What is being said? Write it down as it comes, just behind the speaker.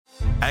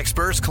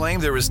Experts claim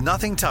there is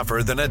nothing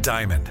tougher than a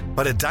diamond.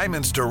 But at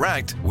Diamonds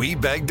Direct, we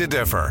beg to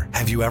differ.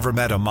 Have you ever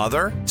met a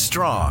mother?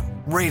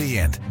 Strong,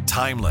 radiant,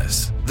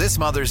 timeless. This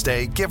Mother's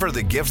Day, give her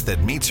the gift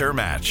that meets her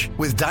match.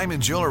 With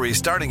diamond jewelry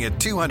starting at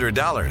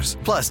 $200.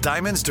 Plus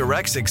Diamonds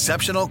Direct's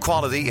exceptional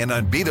quality and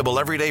unbeatable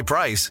everyday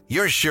price,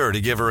 you're sure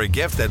to give her a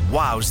gift that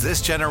wows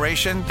this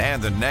generation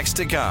and the next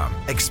to come.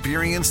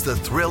 Experience the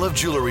thrill of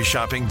jewelry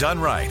shopping done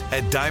right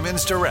at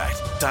Diamonds Direct.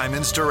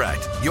 Diamonds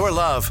Direct. Your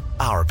love,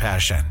 our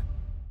passion.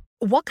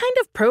 What kind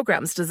of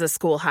programs does this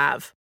school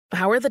have?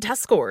 How are the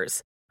test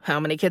scores? How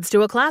many kids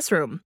do a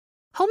classroom?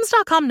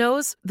 Homes.com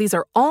knows these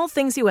are all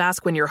things you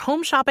ask when you're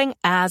home shopping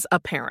as a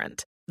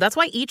parent. That's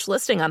why each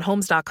listing on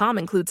Homes.com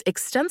includes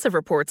extensive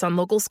reports on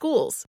local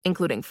schools,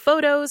 including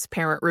photos,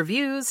 parent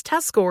reviews,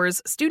 test scores,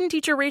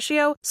 student-teacher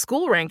ratio,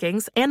 school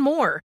rankings, and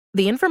more.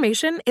 The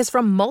information is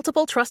from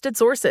multiple trusted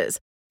sources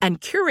and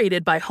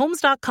curated by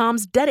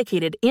Homes.com's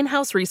dedicated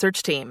in-house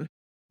research team.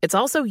 It's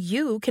also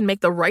you can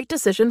make the right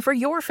decision for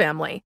your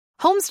family.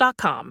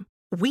 Homes.com.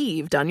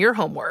 We've done your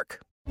homework.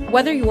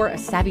 Whether you're a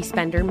savvy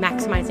spender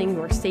maximizing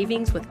your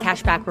savings with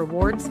cashback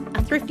rewards,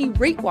 a thrifty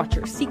rate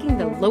watcher seeking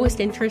the lowest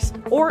interest,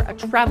 or a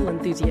travel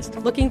enthusiast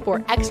looking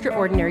for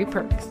extraordinary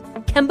perks,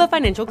 Kemba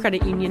Financial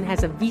Credit Union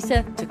has a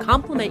visa to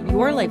complement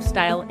your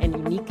lifestyle and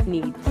unique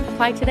needs.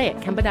 Apply today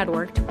at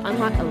Kemba.org to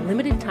unlock a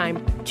limited-time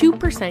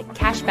 2%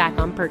 cash back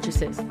on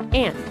purchases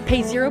and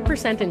pay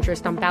 0%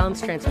 interest on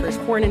balance transfers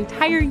for an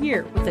entire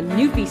year with a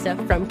new visa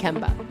from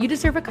Kemba. You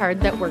deserve a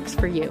card that works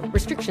for you.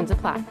 Restrictions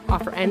apply.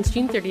 Offer ends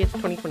June 30th,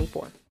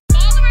 2024.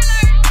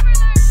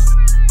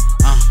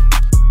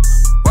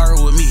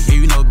 Word with me,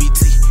 here you know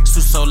BT.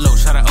 Suit so low,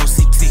 shout out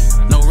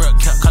OCT. No real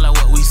cap, call out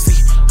what we see.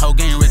 Whole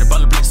game ready,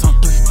 ball of blitz on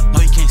 3.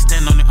 No, you can't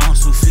stand on your own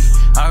 2 feet.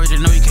 I already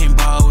know you can't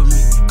ball with me.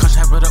 Cause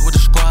I put up with the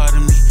squad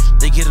and me.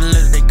 They get a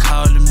letter, they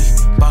calling me.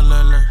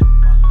 Baller alert.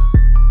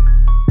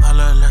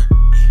 Baller alert.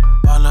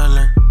 Baller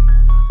alert.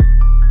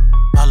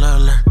 Baller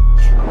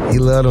alert.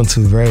 You love them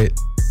too, right?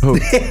 Wait,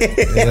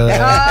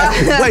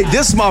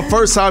 this is my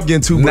first time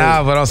getting too brave.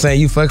 Nah, but I'm saying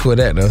you fuck with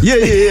that though. Yeah.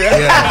 You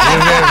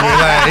married me.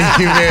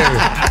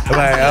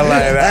 I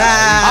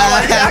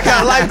like that. I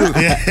kind of like this.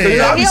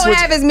 Yeah. He don't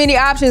have as many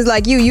options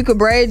like you. You could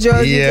braid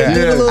yours. Yeah, you could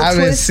do the little I've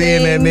been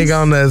seeing things. that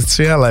nigga on the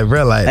trail like,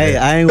 bro, like Hey,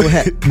 that. I ain't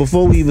gonna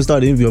before we even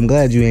start the interview, I'm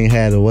glad you ain't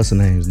had a what's the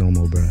names no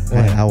more, bro.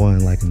 I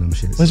wasn't liking them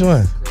shits. Which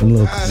one?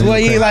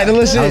 What you like the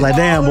little shit? I was like,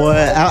 damn, boy.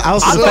 I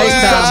was for the FaceTime,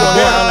 boy. I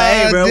was like,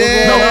 hey, bro, what's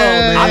going on,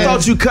 man? I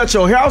thought you cut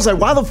your hair. I was like,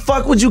 why the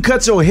fuck would you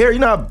cut your hair? You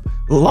know how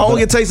long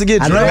it takes to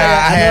get I dressed?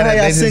 know how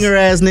y'all singer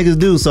ass niggas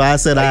do, so I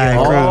said,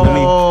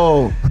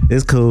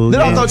 it's cool.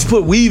 Then I thought you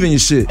put weave in your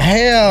shit.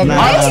 Hell no. All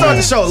right, let's start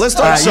the show. Let's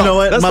start the show. You know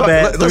what? My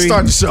bad. Let's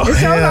start the show. The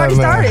show's already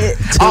started.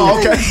 Oh,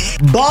 okay.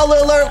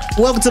 Baller Alert.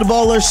 Welcome to the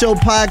Baller Alert Show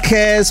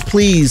podcast.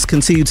 Please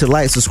continue to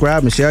like,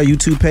 subscribe, and share our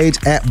YouTube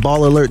page at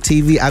Baller Alert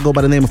TV. I go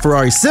by the name of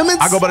Ferrari Simmons.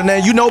 I go by the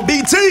name, you know,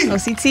 BT.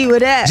 OCT with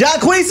that.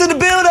 Jacquees in the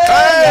building.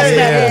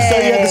 Hey. So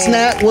you have the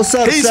snap. What's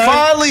up, He's sir?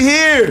 finally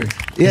here.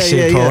 This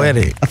shit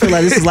poetic. I feel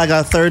like this is like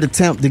our third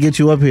attempt to get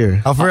you up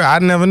here. Oh, for real? I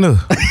never knew.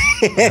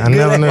 I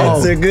never knew.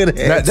 Answer, good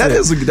answer. That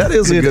is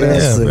a good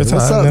answer. What's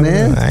up,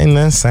 man? I ain't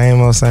nothing. Same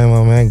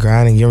old, man.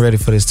 Grinding, getting ready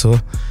for this tour.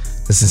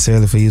 The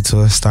Sincerely For You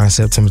tour starting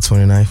September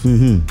 29th.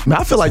 Mm-hmm. Man,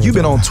 I feel like you've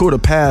been on tour the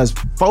past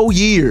 4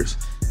 years.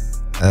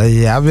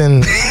 Yeah, I've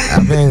been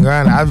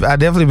grinding. I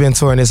definitely been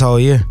touring this whole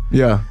year.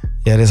 Yeah,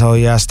 this whole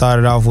year. I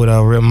started off with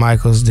Rip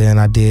Michaels, then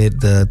I did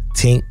the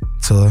Tink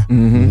tour,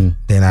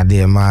 then I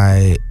did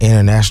my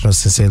international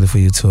Sincerely For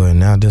You tour, and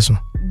now this one.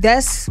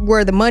 That's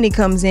where the money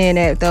comes in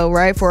at, though,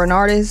 right? For an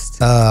artist.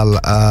 A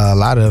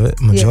lot of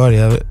it, majority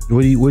of it.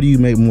 Where do you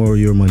make more of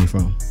your money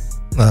from?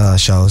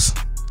 Shows.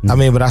 I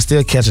mean, but I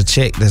still catch a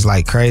check that's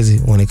like crazy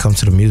when it comes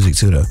to the music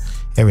too, though.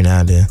 Every now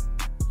and then.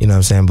 You know what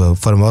I'm saying? But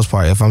for the most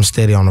part, if I'm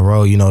steady on the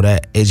road, you know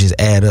that it just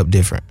add up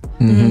different.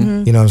 You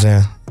know what I'm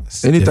saying?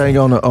 It's anything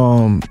different.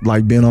 on the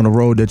like being on the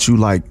road that you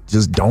like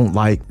just don't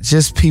like?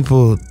 Just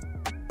people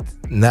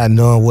not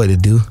knowing what to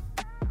do.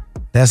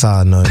 That's all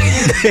I know. Like,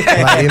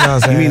 you know what I'm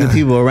saying? You mean the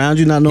people around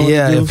you not knowing what to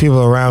do? Yeah, the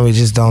people around me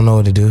just don't know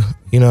what to do.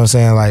 You know what I'm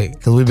saying? Like,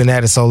 because we've been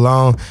at it so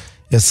long,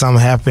 if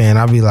something happen,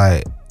 I'll be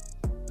like,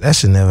 that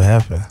should never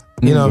happen.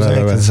 You know what I'm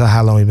saying? Because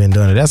how long we been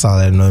doing it. That's all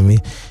that annoyed me.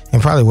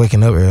 And probably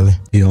waking up early.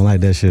 You don't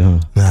like that shit, huh?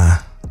 Nah.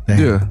 Damn.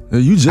 Yeah,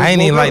 you just I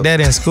ain't even like that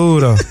in school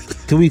though.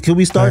 Can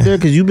we start there?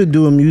 Because you've been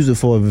doing music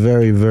for a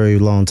very, very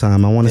long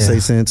time. I want to say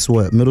since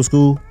what, middle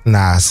school?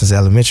 Nah, since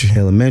elementary.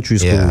 Elementary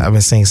school. Yeah, I've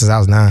been singing since I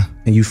was 9.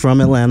 And you from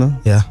Atlanta?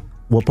 Yeah.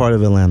 What part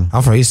of Atlanta?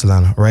 I'm from East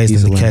Atlanta, raised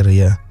in Decatur,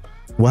 yeah.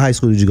 What high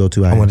school did you go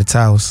to? I went to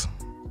Towers.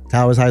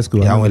 Towers High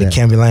School. Yeah, I went to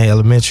Canby Lane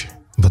Elementary,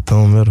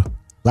 Bethune Middle.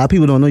 A lot of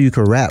people don't know you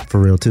could rap for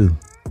real too.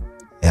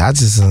 Yeah, I'm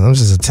just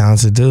a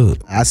talented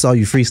dude. I saw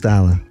you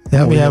freestyling.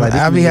 Yeah,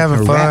 I be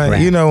having fun.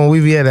 Rap. You know, when we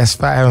be at that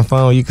spot having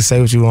fun, you can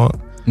say what you want.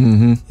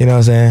 Mm-hmm. You know what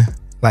I'm saying?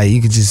 Like,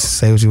 you can just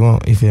say what you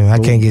want. You feel me? I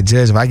can't get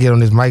judged. If I get on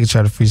this mic and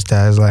try to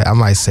freestyle, it's like I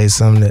might say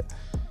something that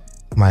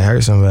might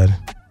hurt somebody.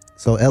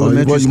 So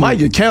elementary you school, might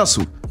get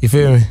canceled. You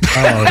feel me?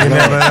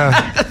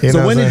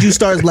 So when did you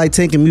start like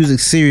taking music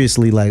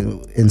seriously, like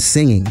and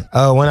singing?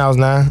 When I was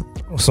 9.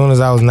 As soon as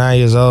I was 9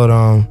 years old,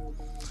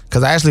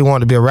 cause I actually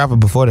wanted to be a rapper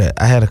before that.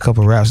 I had a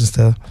couple raps and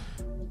stuff,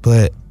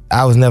 but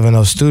I was never in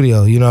no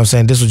studio. You know what I'm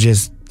saying? This was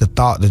just the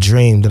thought, the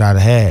dream that I'd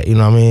had. You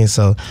know what I mean?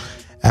 So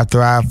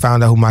after I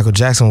found out who Michael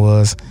Jackson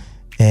was,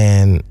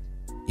 and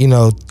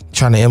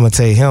trying to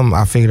imitate him,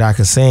 I figured I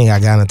could sing.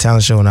 I got in a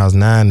talent show when I was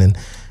 9, and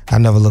I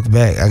never looked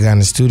back. I got in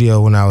the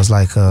studio when I was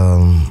like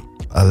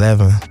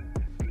 11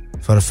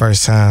 for the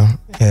first time,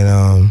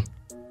 and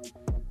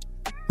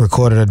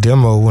recorded a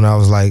demo when I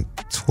was like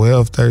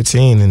 12,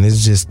 13, and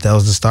that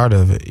was the start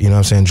of it. You know what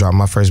I'm saying? Dropped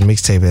my first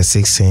mixtape at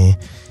 16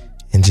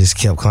 and just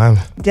kept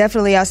climbing.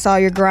 Definitely, I saw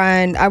your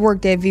grind. I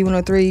worked at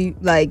V103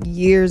 like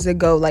years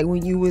ago, like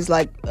when you was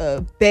like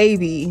a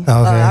baby. Okay.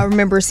 I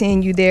remember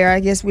seeing you there, I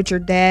guess with your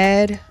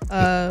dad.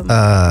 I don't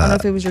know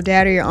if it was your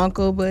dad or your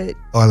uncle, but...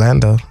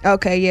 Orlando.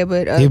 Okay, yeah,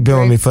 but... He been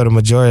with me for the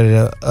majority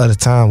of the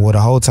time, the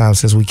whole time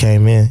since we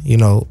came in,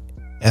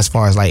 as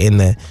far as like in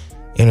the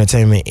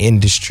entertainment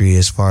industry,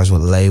 as far as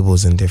with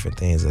labels and different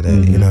things of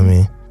that, you know what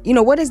I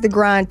mean? What has the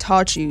grind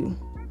taught you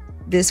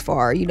this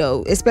far,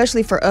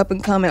 especially for up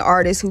and coming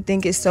artists who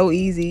think it's so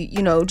easy,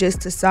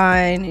 just to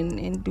sign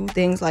and do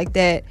things like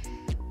that?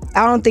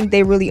 I don't think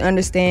they really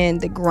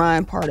understand the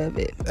grind part of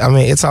it. I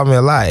mean, it taught me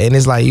a lot, and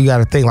it's like you got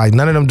to think like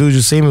none of them dudes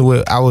you see me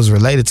with I was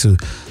related to,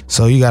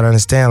 so you got to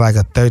understand like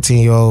a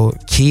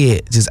 13-year-old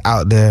kid just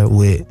out there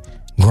with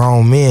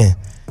grown men.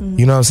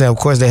 You know what I'm saying? Of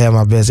course they have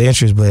my best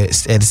interest, but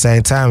at the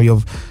same time,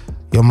 your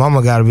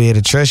mama got to be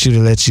able to trust you to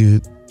let you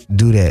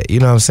do that.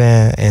 You know what I'm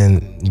saying?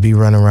 And be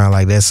running around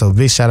like that. So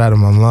big shout out to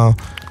my mom.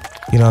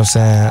 You know what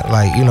I'm saying?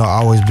 Like,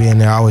 always being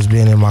there, always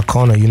being in my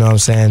corner. You know what I'm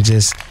saying?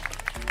 Just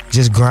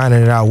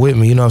grinding it out with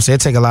me. You know what I'm saying?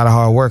 It take a lot of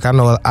hard work. I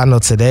know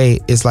today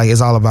it's like it's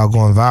all about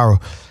going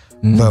viral.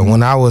 But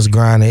when I was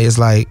grinding, it's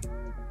like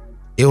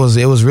it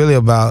was really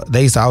about,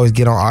 they used to always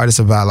get on artists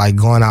about like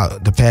going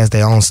out to pass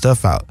their own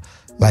stuff out.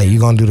 Like,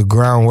 you're going to do the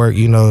groundwork,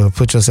 to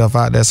put yourself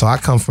out there. So I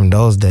come from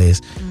those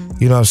days.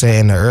 You know what I'm saying?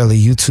 In the early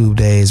YouTube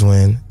days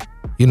when,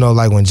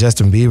 like when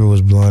Justin Bieber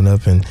was blowing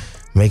up and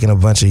making a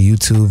bunch of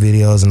YouTube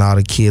videos, and all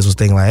the kids was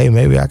thinking like, hey,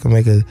 maybe I can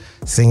make a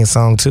singing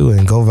song too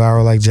and go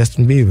viral like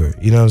Justin Bieber.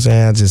 You know what I'm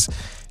saying? I just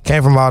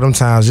came from all them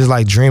times, just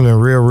like dreaming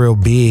real, real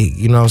big.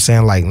 You know what I'm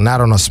saying? Like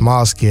not on a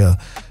small scale.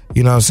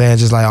 You know what I'm saying?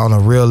 Just like on a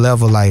real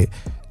level, like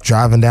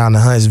driving down to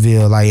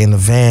Huntsville, like in the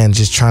van,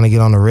 just trying to get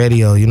on the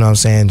radio. You know what I'm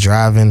saying?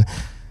 Driving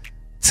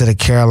to the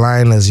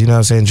Carolinas, you know what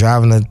I'm saying?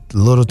 Driving to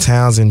little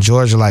towns in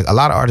Georgia. Like a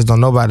lot of artists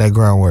don't know about that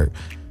groundwork.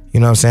 You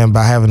know what I'm saying?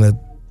 By having to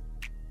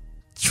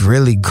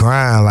really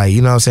grind, like,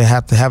 you know what I'm saying?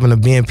 Having to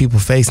be in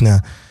people's face now.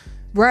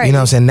 Right. You know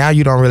what I'm saying? Now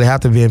you don't really have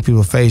to be in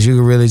people's face. You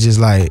can really just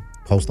like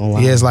post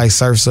online. Yeah, it's like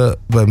surfs up.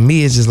 But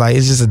me, it's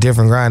just a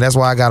different grind. That's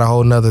why I got a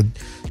whole nother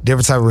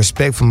different type of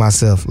respect for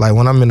myself. Like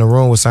when I'm in the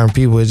room with certain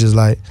people, it's just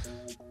like,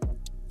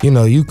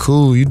 you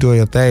cool, you doing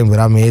your thing, but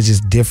I mean, it's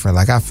just different.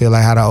 Like I feel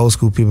like how the old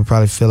school people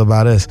probably feel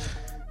about us.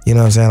 You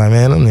know what I'm saying? Like,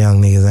 man, them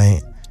young niggas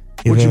ain't.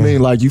 What you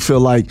mean? Like, you feel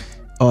like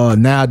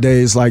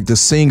nowadays, like the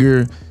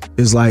singer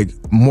is like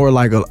more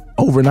like a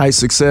overnight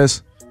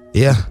success?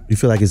 Yeah. You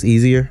feel like it's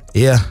easier?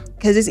 Yeah.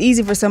 Because it's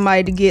easy for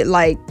somebody to get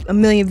like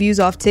 1 million views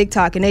off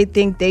TikTok and they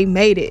think they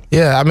made it.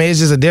 Yeah, I mean, it's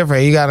just a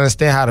different. You got to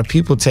understand how the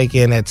people take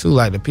in that too.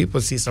 Like the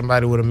people see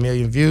somebody with 1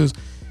 million views,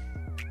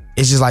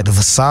 it's just like the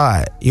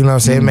facade. You know what I'm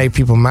saying? It make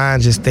people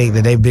mind just think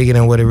that they bigger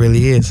than what it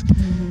really is.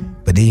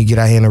 But then you get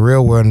out here in the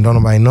real world and don't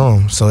nobody know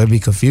them. So it be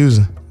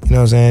confusing. You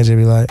know what I'm saying? Just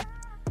be like,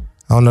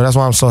 I don't know. That's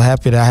why I'm so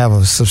happy that I have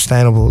a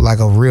sustainable, like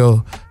a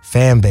real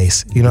fan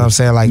base. You know what I'm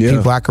saying? Like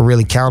people I can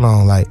really count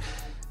on. Like,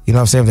 you know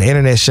what I'm saying? If the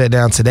internet shut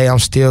down today, I'm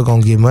still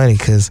going to get money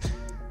because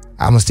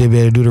I'm going to still be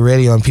able to do the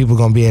radio and people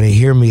going to be able to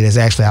hear me that's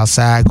actually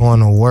outside going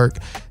to work,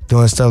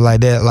 doing stuff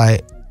like that.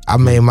 Like, I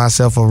made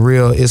myself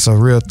it's a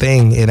real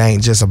thing. It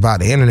ain't just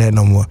about the internet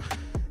no more.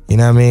 You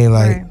know what I mean?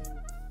 Like,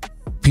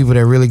 people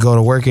that really go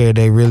to work every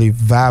day really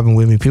vibing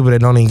with me. People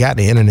that don't even got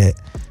the internet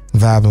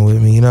vibing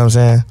with me. You know what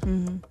I'm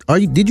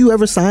saying? Did you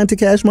ever sign to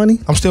Cash Money?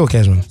 I'm still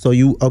Cash Money. So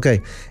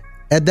okay.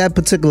 At that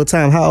particular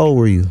time, how old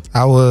were you?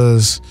 I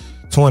was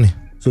 20.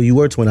 So you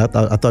were 20.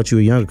 I thought you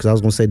were younger because I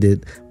was going to say,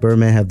 did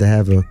Birdman have to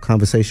have a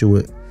conversation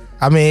with...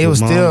 I mean, it was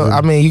still...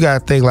 I mean, you got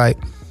to think like...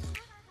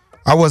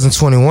 I wasn't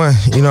 21,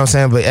 you know what I'm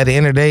saying? But at the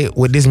end of the day,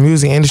 with this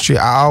music industry,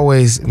 I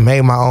always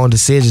made my own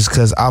decisions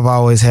because I've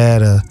always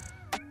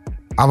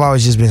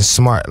just been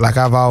smart. Like,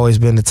 I've always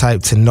been the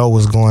type to know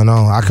what's going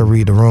on. I could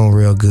read the room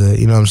real good,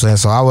 you know what I'm saying?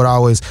 So I would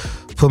always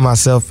put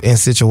myself in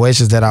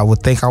situations that I would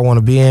think I want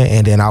to be in,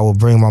 and then I would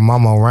bring my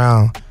mama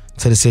around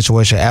to the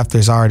situation after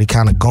it's already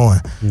kind of going.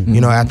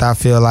 You know, after I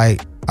feel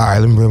like, all right,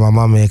 let me bring my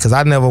mama in. Because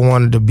I never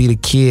wanted to be the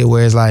kid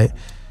where it's like,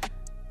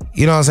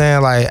 you know what I'm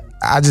saying? Like,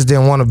 I just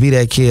didn't want to be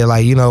that kid,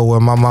 like, you know, where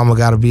my mama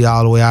got to be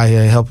all the way out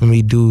here helping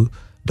me do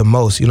the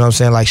most. You know what I'm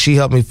saying? Like, she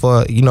helped me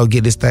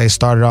get this thing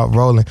started off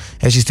rolling,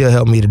 and she still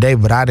helped me today,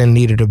 but I didn't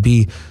need her to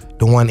be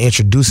the one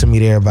introducing me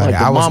to everybody.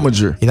 Like the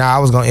momager. You know, I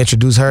was going to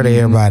introduce her to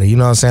everybody. You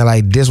know what I'm saying?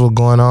 Like, this what's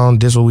going on,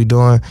 this what we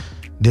doing.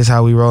 this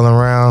how we rolling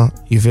around,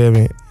 you feel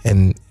me?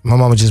 And my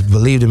mama just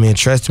believed in me and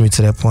trusted me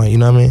to that point, you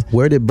know what I mean?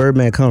 Where did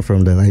Birdman come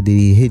from though? Like, did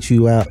he hit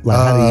you out? Like,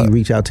 how did he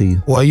reach out to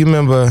you? Well, you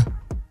remember,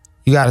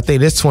 you gotta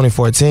think, this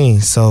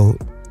 2014, so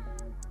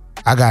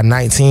I got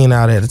 19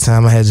 out at the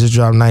time. I had just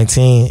dropped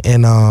 19,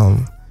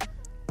 and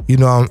you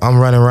know, I'm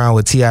running around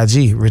with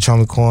T.I.G., Rich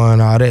Homie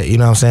Quan, all that, you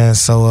know what I'm saying?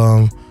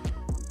 So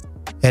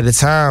at the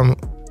time,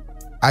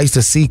 I used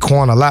to see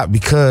Quan a lot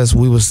because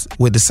we was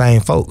with the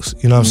same folks,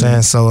 you know what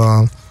I'm saying?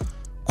 So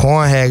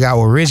Quan had got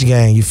with Rich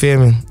Gang, you feel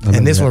me?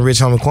 And this one, Rich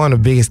Homie Quan, the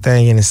biggest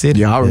thing in the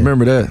city. Yeah, I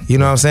remember that. You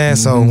know what I'm saying?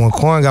 So when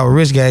Quan got with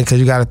Rich Gang, because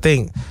you got to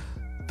think,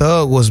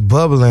 Thug was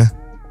bubbling,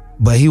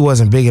 but he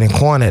wasn't bigger than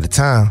Quan at the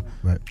time.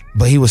 Right.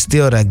 But he was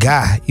still the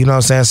guy, you know what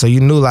I'm saying? So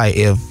you knew, like,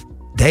 if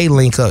they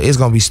link up, it's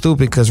gonna be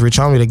stupid because Rich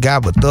Homie the guy,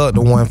 but Thug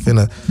the one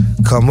finna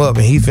come up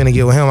and he finna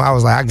get with him. I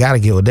was like, I gotta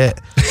get with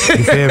that.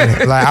 You feel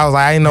me? Like, I was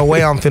like, ain't no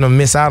way I'm finna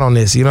miss out on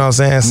this, you know what I'm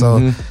saying?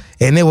 So,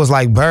 and it was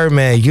like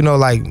Birdman, you know,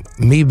 like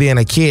me being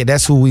a kid,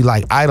 that's who we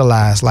like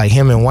idolized, like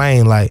him and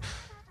Wayne, like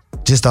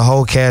just the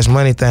whole Cash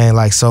Money thing.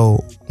 Like,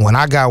 so when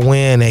I got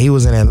wind that he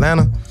was in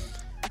Atlanta,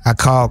 I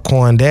called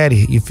Quan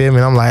Daddy, you feel me?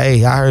 And I'm like,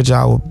 hey, I heard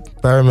y'all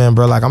with Birdman,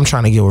 bro. Like, I'm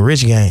trying to get with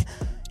Rich Gang,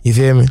 you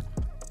feel me?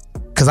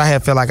 Because I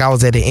had felt like I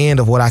was at the end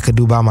of what I could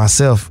do by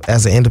myself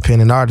as an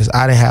independent artist.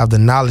 I didn't have the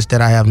knowledge that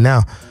I have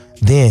now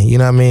then, you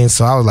know what I mean?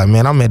 So I was like,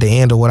 man, I'm at the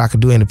end of what I could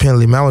do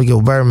independently. Man, I want to get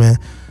with Birdman.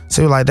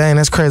 So he was like, dang,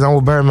 that's crazy. I'm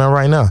with Birdman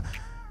right now.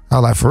 I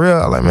was like, for real?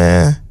 I was like,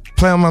 man,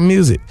 play on my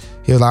music.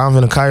 He was like, I'm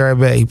finna call you right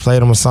back. He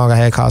played him a song I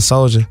had called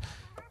Soldier.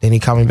 Then he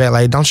called me back,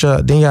 like,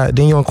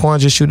 didn't you and Quan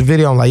just shoot the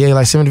video? I'm like, yeah,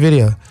 like, send me the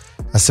video.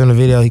 I sent him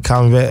the video. He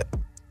called me back.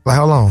 Like,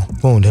 how long?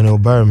 Boom, then it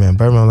was Birdman.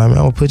 Birdman was like, man,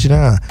 I'm gonna put you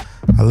down.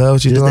 I love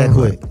what you're doing. That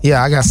quick.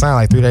 Yeah, I got signed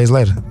like 3 days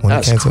later when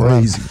That's it came to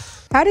crazy.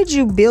 How did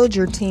you build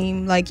your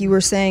team? Like you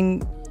were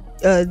saying,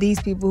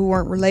 these people who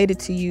weren't related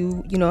to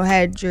you, you know,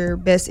 had your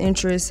best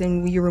interests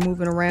and you were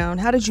moving around.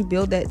 How did you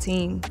build that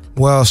team?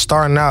 Well,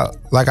 starting out,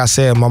 like I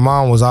said, my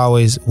mom was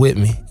always with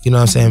me. You know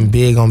what I'm saying?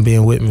 Big on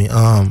being with me.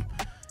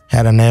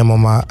 Had a number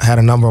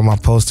on my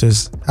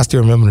posters. I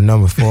still remember the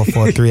number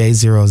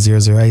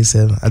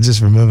 443800087. I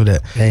just remember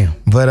that. Damn.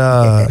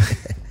 But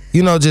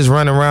you know, just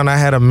running around. I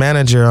had a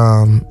manager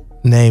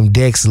named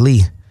Dex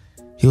Lee.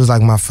 He was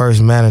like my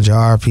first manager,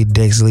 RP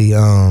Dex Lee.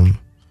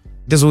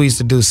 This is what we used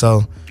to do.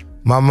 So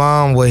my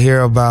mom would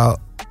hear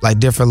about like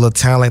different little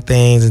talent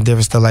things and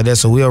different stuff like that.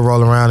 So we'll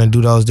roll around and do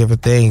those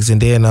different things.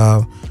 And then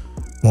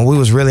when we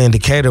was really in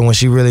Decatur, when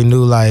she really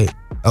knew like,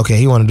 okay,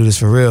 he want to do this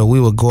for real, we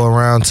would go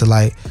around to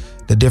like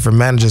the different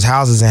managers'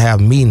 houses and have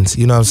meetings.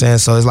 You know what I'm saying?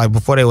 So it's like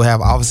before they would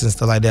have offices and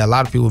stuff like that, a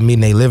lot of people would meet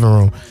in their living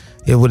room.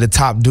 It with the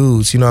top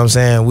dudes, you know what I'm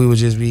saying? We would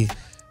just be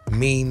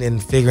meeting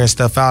and figuring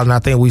stuff out. And I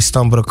think we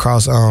stumbled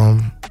across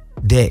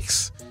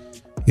Dex.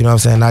 You know what I'm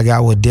saying? I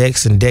got with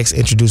Dex, and Dex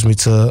introduced me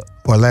to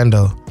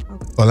Orlando.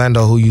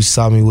 Orlando, who you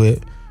saw me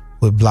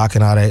with Block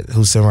and all that,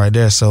 who's sitting right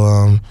there.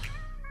 So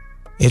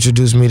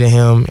introduced me to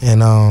him,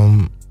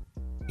 and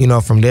you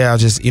know, from there I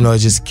just, you know, it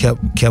just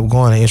kept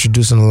going and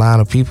introducing a line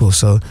of people.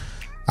 So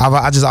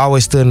I just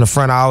always stood in the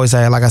front. I always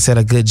had, like I said,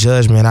 a good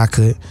judgment. I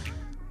could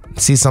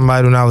see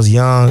somebody when I was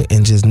young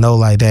and just know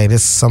like, hey,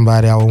 this is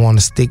somebody I would want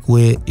to stick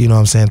with, you know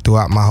what I'm saying,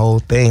 throughout my whole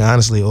thing,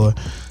 honestly, or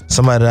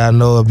somebody that I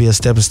know would be a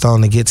stepping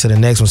stone to get to the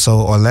next one. So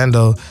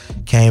Orlando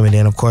came, and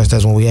then of course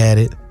that's when we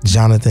added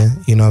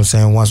Jonathan, you know what I'm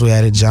saying. Once we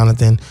added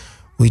Jonathan,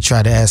 we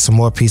tried to add some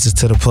more pieces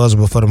to the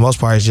puzzle, but for the most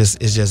part, it's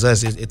just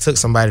us. It took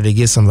somebody to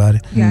get somebody.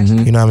 Gotcha.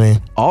 You know what I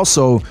mean?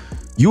 Also,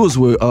 you was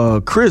with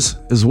Chris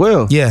as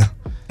well. Yeah.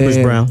 Chris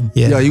Brown.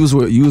 Yeah. You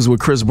was with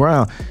Chris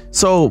Brown.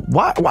 So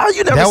why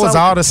you never? That was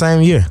all the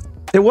same year.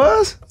 It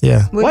was.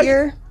 Yeah. What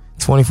year?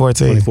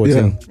 2014.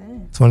 2014.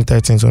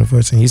 2013,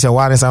 2014. You said,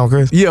 why didn't sound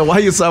with Chris? Yeah, why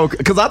you sound?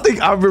 Because I think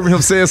I remember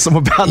him saying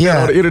something about that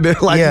on the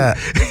internet. Like,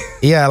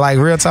 yeah, like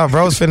real talk.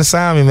 Bro was finna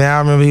sign me, man. I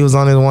remember he was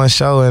on this one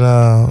show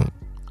and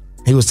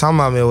he was talking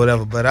about me or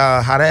whatever. But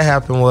how that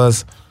happened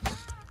was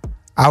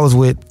I was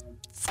with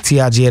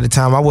T.I.G. at the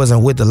time. I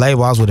wasn't with the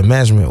label. I was with the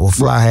management. Well,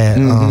 Fly had,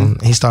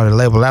 he started the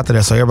label after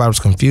that, so everybody was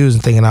confused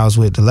and thinking I was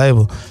with the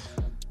label.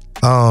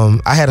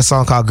 I had a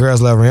song called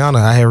Girls Love Rihanna.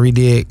 I had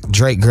redid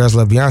Drake Girls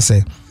Love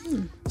Beyonce.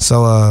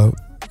 So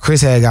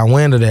Chris had got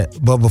wind of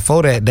that. But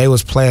before that, they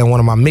was playing one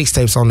of my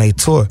mixtapes on their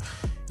tour.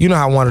 You know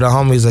how one of the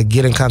homies would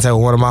get in contact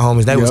with one of my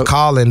homies. They was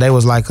calling. They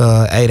was like,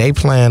 hey, they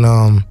playing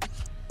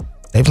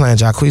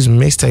Jacquees'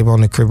 mixtape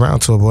on the Chris Brown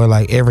tour, boy.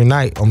 Like every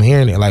night I'm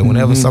hearing it. Like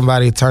whenever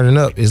somebody turning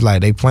up, it's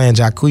like they playing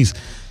Jacquees.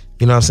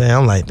 You know what I'm saying?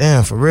 I'm like,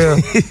 damn, for real?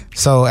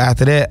 So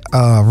after that,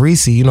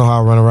 Reese, you know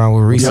how I run around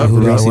with Reese.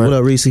 What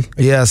up, Reese?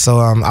 Yeah, so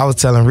I was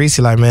telling Reese,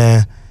 like,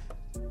 man,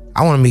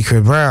 I want to meet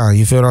Chris Brown.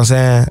 You feel what I'm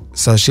saying?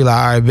 So she like,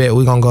 all right, bet,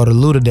 we gonna go to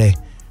Lou today.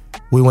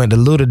 We went to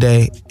Lou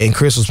today, and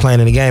Chris was playing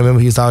in the game.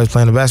 Remember, he was always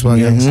playing the basketball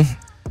games.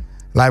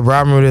 Like, bro, I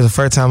remember this was the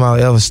first time I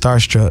was ever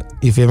starstruck.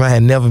 You feel me? I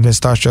had never been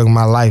starstruck in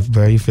my life,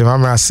 bro. You feel me? I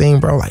remember I seen,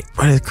 bro, like,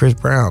 bro, that's Chris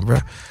Brown, bro.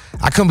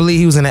 I couldn't believe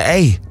he was in the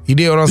A. You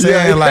did what I'm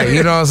saying? Yeah. Like,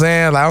 you know what I'm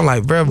saying? Like, I'm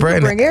like, bro.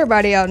 Bring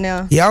everybody out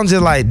now. Yeah, I'm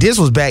just like, this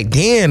was back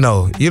then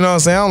though. You know what I'm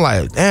saying? I'm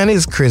like, damn, this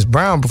is Chris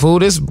Brown, fool.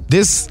 This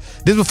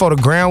before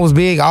the ground was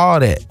big, all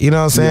that. You know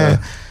what I'm saying?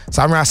 Yeah.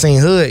 So I remember I seen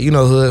Hood. You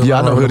know Hood. Yeah,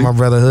 I know Hood. My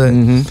brother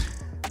Hood.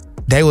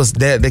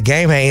 The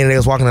game had ended. They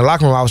was walking in the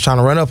locker room. I was trying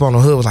to run up on the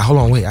Hood. I was like, hold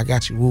on, wait, I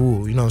got you.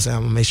 Woo. You know what I'm saying?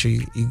 I'm gonna make sure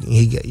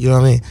he get. You know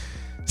what I mean?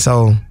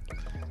 So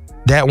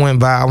that went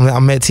by.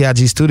 I'm at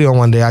TIG studio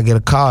one day. I get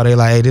a call. They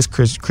like, hey, this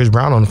Chris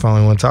Brown on the phone.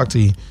 He want to talk to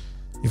you.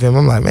 You feel me?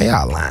 I'm like, man,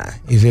 y'all lying.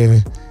 You feel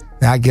me?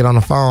 Then I get on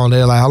the phone.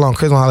 They're like, hold on,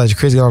 Chris wanna holler at you.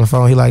 Chris get on the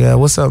phone. He like,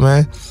 what's up,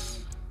 man?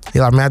 He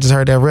like, man, I just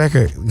heard that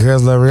record,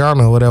 Girls Love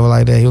Rihanna, or whatever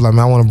like that. He was like,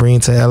 man, I want to bring you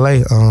to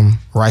LA,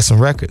 write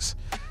some records.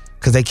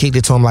 Cause they kicked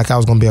it to him like I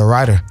was gonna be a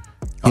writer.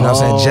 You know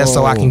what I'm saying? Just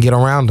so I can get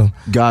around them.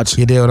 Gotcha.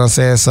 You did what I'm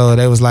saying? So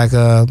they was like,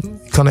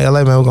 come to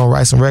LA, man, we're gonna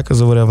write some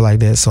records or whatever like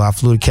that. So I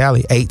flew to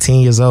Cali,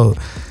 18 years old.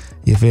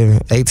 You feel me?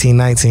 18,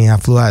 19, I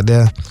flew out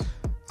there.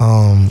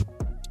 And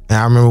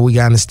I remember we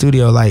got in the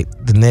studio like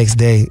the next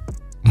day.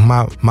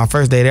 My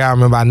first day there, I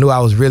remember I knew I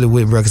was really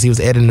with bro, cause he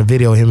was editing the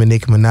video, him and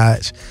Nicki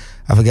Minaj.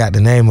 I forgot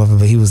the name of it,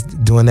 but he was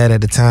doing that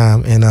at the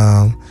time. And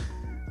I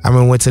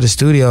remember went to the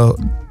studio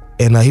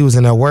and he was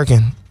in there working.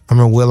 I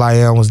remember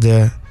will.i.am was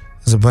there.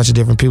 There's a bunch of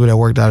different people that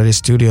worked out of this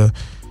studio.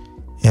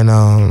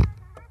 And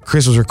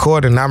Chris was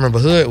recording, and I remember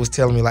Hood was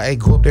telling me, like, hey,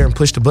 go up there and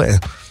push the button.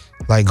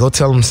 Like, go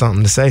tell him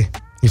something to say.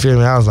 You feel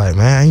me? I was like,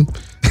 man,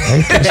 I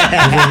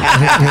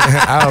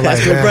was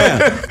like,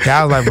 man.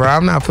 I was like, bro,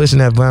 I'm not pushing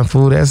that button,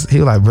 fool. He was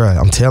like, bro,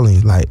 I'm telling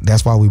you, like,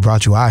 that's why we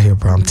brought you out here,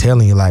 bro. I'm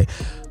telling you, like,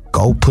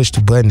 go push the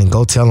button and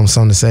go tell him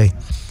something to say.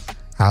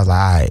 I was like,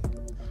 all right.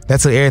 That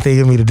took everything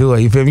in me to do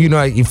it. You feel me?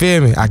 You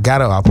feel me? I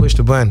got up, I pushed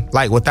the button.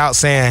 Like, without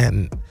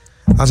saying,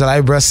 I was like,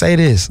 hey, bro, say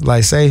this.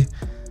 Like, say,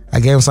 I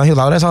gave him something. He was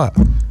like, oh, that's hard.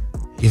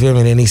 You feel me?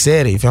 And then he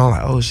said it. You feel me?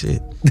 I'm like, oh,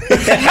 shit.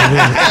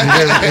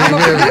 I'm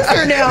a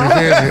producer now.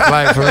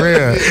 Like, for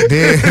real.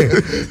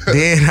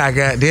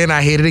 Then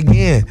I hit it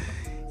again.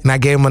 And I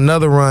gave him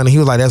another run. And he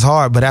was like, that's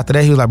hard. But after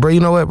that, he was like, bro, you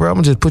know what, bro? I'm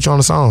going to just put you on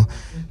the song.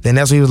 Then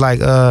that's when he was like,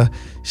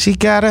 she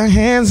got her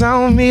hands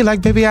on me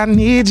like, baby, I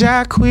need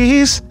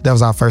Jacquees. That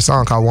was our first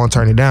song called Won't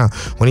Turn It Down.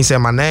 When he said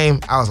my name,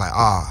 I was like,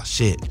 oh,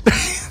 shit.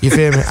 You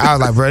feel me? I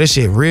was like, bro, this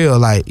shit real.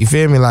 Like, you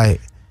feel me?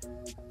 Like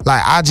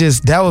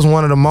that was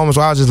one of the moments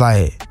where I was just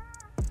like,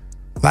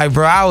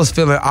 bro, I was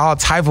feeling all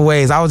type of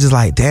ways. I was just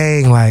like,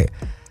 dang, like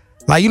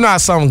you know how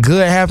something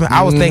good happened?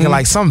 I was thinking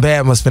like something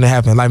bad must finna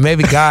happen. Like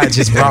maybe God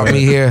just brought me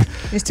here.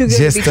 It's too good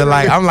just to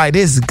like, I'm like,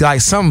 this is like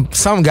some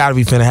gotta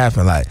be finna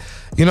happen. Like,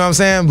 you know what I'm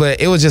saying?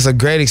 But it was just a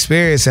great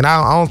experience. And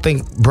I don't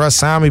think bruh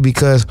signed me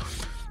because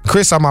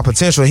Chris saw my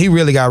potential. He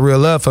really got real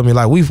love for me.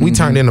 Like we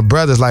turned into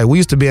brothers. Like we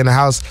used to be in the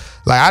house.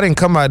 Like I didn't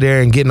come out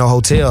there and get no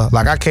hotel.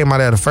 Like I came out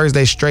there the first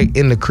day straight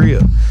in the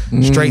crib,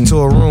 straight to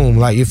a room.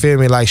 Like you feel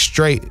me? Like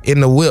straight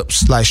in the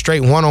whips. Like straight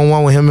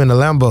one-on-one with him in the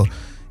Lambo.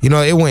 You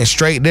know, it went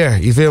straight there.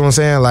 You feel what I'm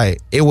saying?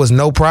 Like it was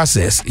no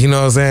process. You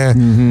know what I'm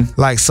saying?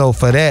 Like so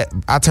for that,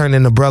 I turned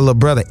into little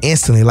brother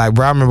instantly. Like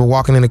bro, I remember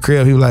walking in the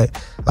crib. He was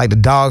like the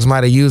dogs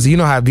might have used it. You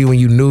know how it be when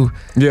you knew.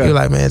 Yeah. You're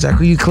like, man, Jack,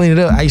 will you clean it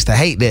up? I used to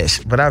hate that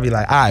shit, but I'd be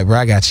like, all right, bro,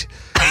 I got you.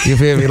 You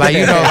feel me? Like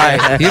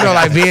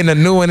like being the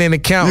new one in the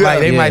camp. Like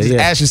they might just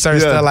ask you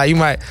certain stuff. Like you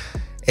might,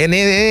 and it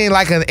ain't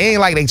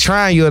like they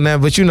trying you or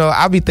nothing. But you know,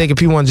 I be thinking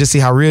people want to just see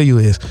how real you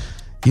is.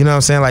 You know what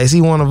I'm saying? Like, is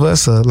he one of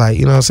us? Or like,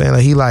 you know what I'm saying?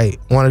 Like, he like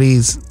one of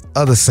these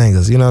other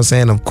singers. You know what I'm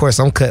saying? Of course,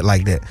 I'm cut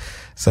like that.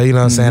 So, you know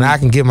what I'm saying? I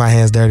can get my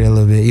hands dirty a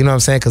little bit. You know what I'm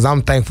saying? Because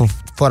I'm thankful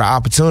for the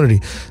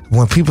opportunity.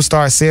 When people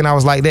start seeing I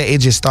was like that, it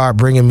just started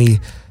bringing me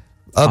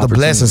other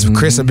blessings.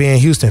 Chris will be in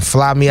Houston,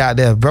 fly me out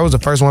there. Bro was the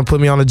first one to put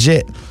me on a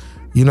jet.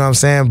 You know what I'm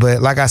saying?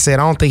 But like I said,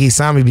 I don't think he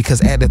signed me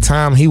because at the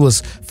time he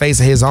was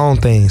facing his own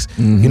things.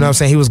 You know what I'm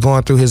saying? He was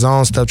going through his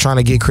own stuff, trying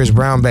to get Chris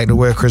Brown back to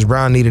where Chris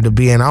Brown needed to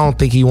be. And I don't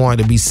think he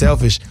wanted to be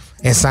selfish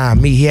and sign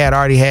me. He had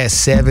already had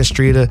 7th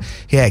Streeter.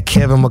 He had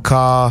Kevin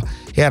McCall.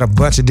 He had a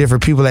bunch of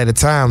different people at the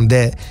time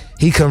that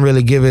he couldn't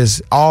really give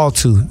his all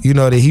to, you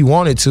know, that he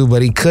wanted to,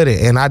 but he couldn't.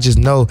 And I just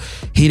know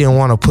he didn't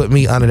want to put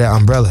me under that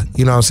umbrella.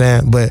 You know what I'm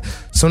saying? But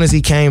as soon as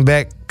he came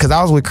back, because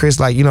I was with Chris,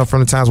 like, you know, from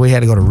the times where he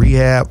had to go to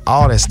rehab,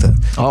 all that stuff.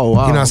 Oh,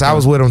 wow. You know, so I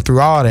was with him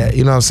through all that.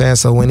 You know what I'm saying?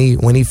 So when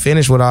he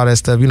finished with all that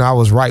stuff, you know, I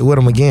was right with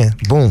him again.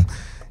 Boom.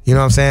 You know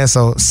what I'm saying?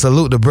 So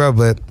salute the bro,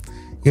 but,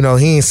 you know,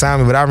 he ain't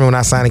signed me. But I remember when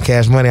I signed in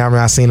Cash Money, I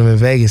remember I seen him in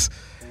Vegas.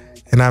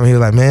 And I mean, he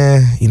was like,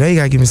 man, you know you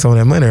gotta give me some of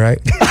that money, right?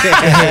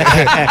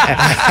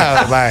 I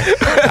was like,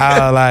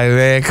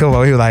 man, come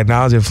on. He was like, no,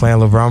 I was just playing,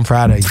 LeBron. I'm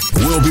proud of you.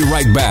 We'll be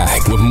right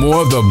back with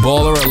more of the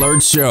Baller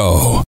Alert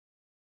Show.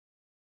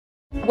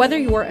 Whether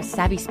you're a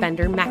savvy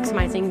spender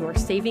maximizing your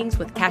savings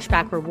with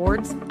cashback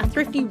rewards, a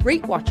thrifty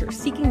rate watcher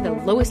seeking the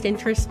lowest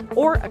interest,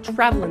 or a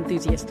travel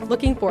enthusiast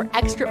looking for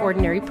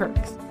extraordinary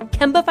perks,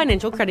 Kemba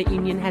Financial Credit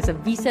Union has a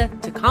visa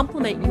to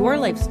complement your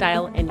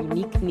lifestyle and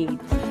unique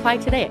needs. Apply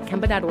today at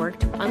Kemba.org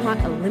to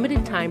unlock a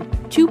limited time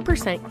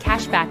 2%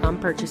 cash back on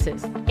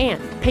purchases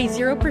and pay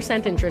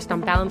 0% interest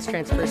on balance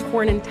transfers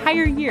for an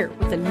entire year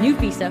with a new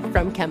visa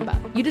from Kemba.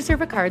 You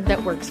deserve a card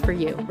that works for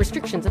you.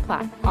 Restrictions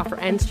apply. Offer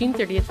ends June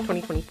 30th,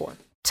 2024.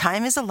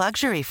 Time is a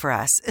luxury for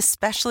us,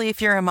 especially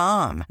if you're a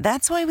mom.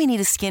 That's why we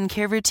need a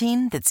skincare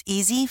routine that's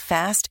easy,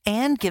 fast,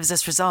 and gives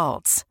us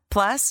results.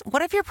 Plus,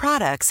 what if your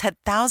products had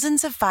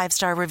thousands of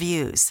 5-star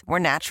reviews, were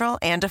natural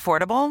and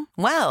affordable?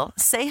 Well,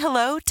 say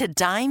hello to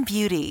Dime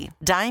Beauty.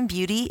 Dime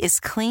Beauty is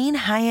clean,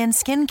 high-end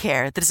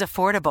skincare that is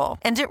affordable,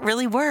 and it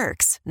really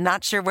works.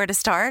 Not sure where to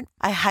start?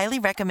 I highly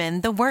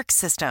recommend the Work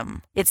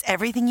System. It's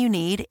everything you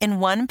need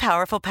in one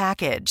powerful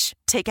package.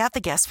 Take out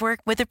the guesswork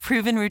with a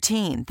proven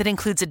routine that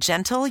includes a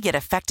gentle yet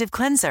effective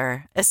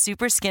cleanser, a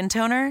super skin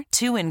toner,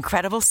 2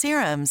 incredible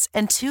serums,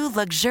 and 2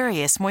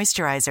 luxurious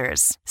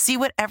moisturizers. See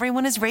what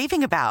everyone is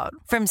raving about.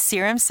 From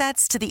serum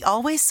sets to the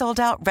always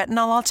sold-out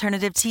retinol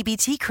alternative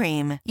TBT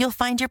cream, you'll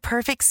find your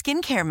perfect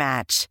skincare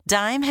match.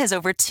 Dime has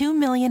over 2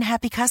 million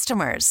happy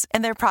customers,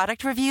 and their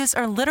product reviews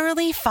are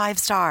literally 5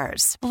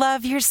 stars.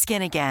 Love your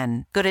skin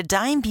again. Go to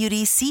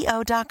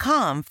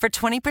dimebeautyco.com for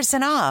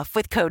 20% off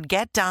with code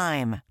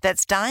GETDIME.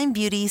 That's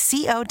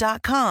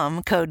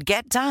dimebeautyco.com, code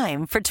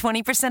GETDIME for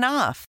 20%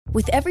 off.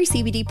 With every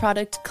CBD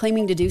product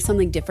claiming to do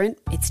something different,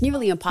 it's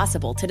nearly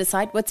impossible to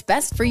decide what's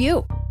best for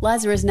you.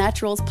 Lazarus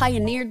Naturals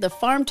pioneered the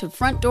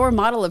farm-to-front-door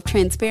model of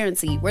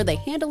transparency, where they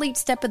handle each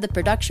step of the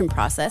production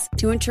process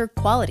to ensure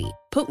quality,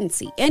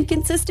 potency, and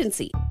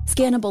consistency.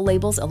 Scannable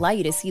labels allow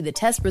you to see the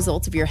test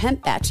results of your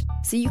hemp batch,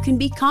 so you can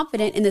be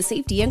confident in the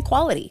safety and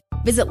quality.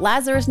 Visit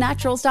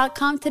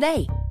LazarusNaturals.com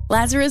today.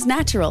 Lazarus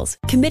Naturals,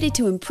 committed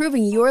to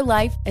improving your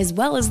life as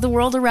well as the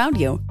world around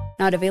you.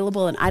 Not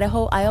available in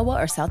Idaho,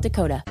 Iowa, or South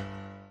Dakota.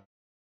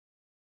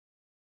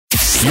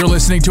 You're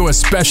listening to a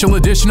special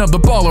edition of the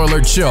Baller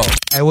Alert Show.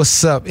 Hey,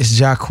 what's up? It's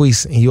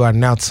Jacquees, and you are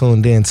now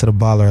tuned in to the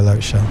Baller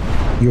Alert Show.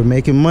 You're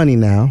making money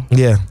now.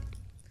 Yeah.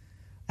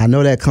 I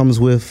know that comes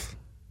with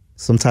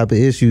some type of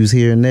issues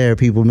here and there.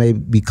 People may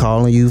be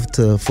calling you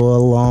for a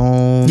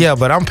loan. Yeah,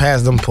 but I'm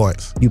past them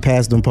points. You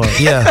past them points?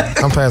 Yeah,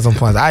 I'm past them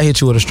points. I hit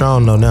you with a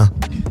strong no now.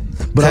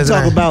 But I'm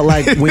talking about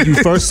like when you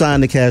first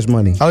signed the Cash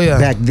Money. Oh, yeah.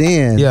 Back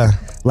then, yeah,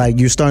 like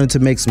you're starting to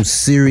make some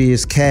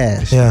serious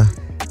cash. Yeah.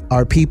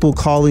 Are people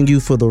calling you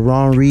for the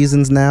wrong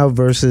reasons now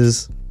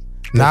versus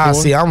Nah,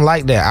 before? see, I'm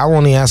like that. I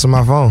won't even answer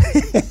my phone.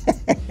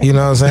 You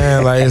know what I'm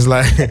saying? Like, it's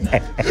like yeah.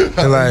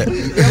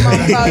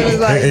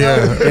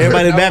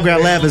 Everybody in the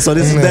background laughing, so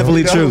this is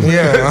definitely true.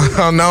 Yeah,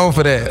 I'm known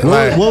for that.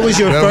 What was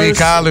your first?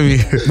 Calling me.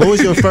 What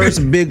was your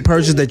first big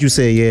purchase that you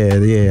said?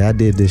 Yeah, I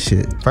did this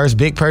shit. First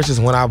big purchase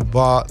when I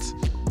bought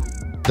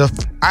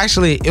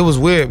actually, it was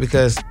weird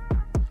because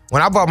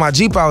when I bought my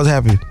Jeep, I was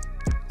happy.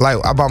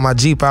 Like, I bought my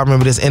Jeep. I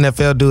remember this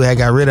NFL dude had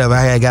got rid of it.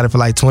 I had got it for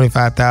like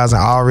 $25,000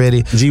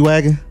 already.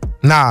 G-Wagon?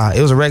 Nah,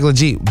 it was a regular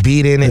Jeep.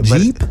 Beat in it.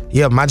 Jeep?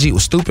 Yeah, my Jeep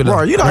was stupid.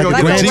 Bro, you're not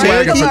gonna get a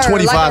G-Wagon for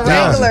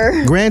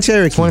 $25,000. Grand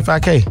Cherokee.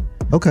 $25K.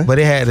 Okay. But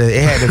it had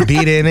the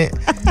beat in it.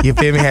 You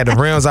feel me? Had the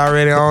rims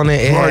already on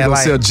it. It had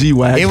like sell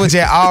G-Wagon. It was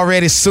just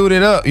already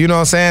suited up. You know what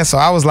I'm saying? So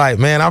I was like,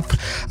 man,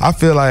 I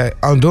feel like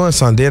I'm doing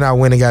something. Then I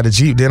went and got a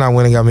Jeep. Then I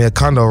went and got me a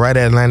condo right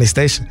at Atlantic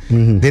Station.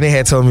 Mm-hmm. Then they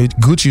had told me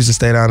Gucci used to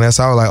stay down there.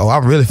 So I was like, oh, I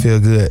really feel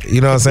good. You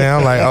know what I'm saying?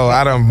 I'm like, oh,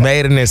 I done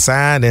made it and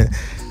signed, and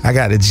I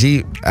got the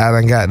Jeep. I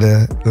done got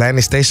the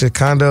Atlantic Station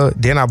condo.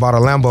 Then I bought a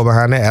Lambo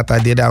behind that. After I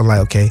did that, I was like,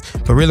 okay.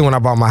 But really, when I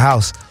bought my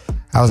house,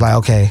 I was like,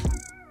 okay,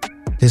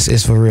 this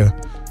is for real.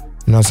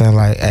 You know what I'm saying?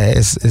 Like,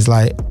 it's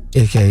like,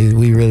 okay,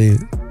 we really,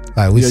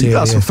 like, we see. You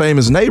got some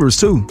famous neighbors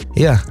too.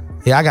 Yeah,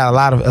 I got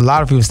a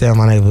lot of people stay in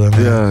my neighborhood,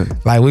 man. Yeah,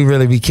 like, we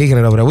really be kicking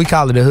it over there. We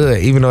call it the hood,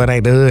 even though it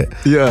ain't the hood.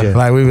 Yeah,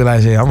 like, we be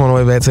like, yeah, I'm on the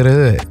way back to the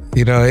hood.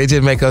 You know, it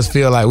just make us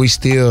feel like we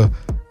still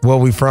where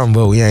we from,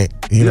 but we ain't.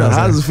 You know,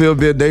 how does it feel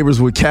being neighbors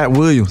with Cat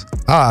Williams?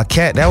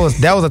 Cat, that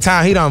was a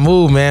time he done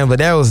moved, man. But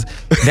that was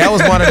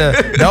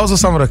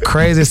some of the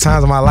craziest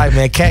times of my life,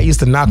 man. Cat used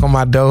to knock on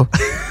my door.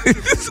 I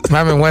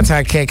remember one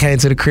time Cat came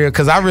to the crib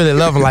because I really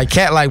love him. Like,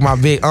 Cat, like my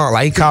big aunt.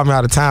 Like, he called me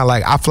all the time.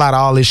 Like, I fly to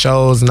all his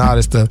shows and all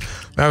this stuff.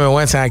 I remember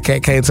one time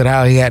Cat came to the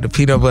house. He had the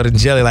peanut butter and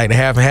jelly, like the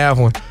half and half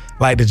one,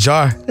 like the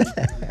jar.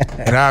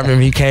 And I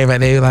remember he came back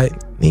there like,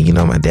 you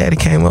know, my daddy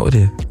came up with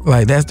it.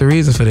 Like, that's the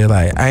reason for that.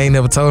 Like, I ain't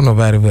never told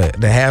nobody,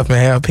 but the half and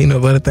half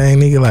peanut butter thing,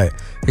 nigga, like,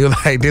 he was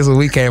like, this is what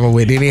we came up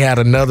with. Then he had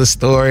another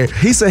story.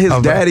 He said his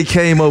daddy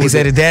came up with it. He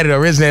said his daddy the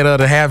originator of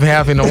the half and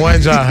half in the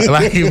one jar.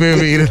 Like, he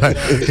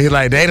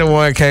like, they the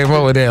one came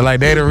up with that.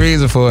 Like, they the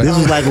reason for it. This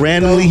was like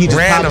randomly, he just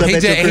popped up at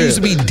your crib. He used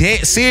to be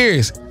dead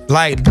serious.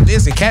 Like,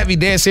 listen, Cat be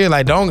dead serious.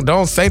 Like,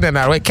 don't say that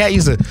now. Cat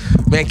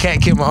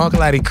kicked my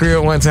uncle out of the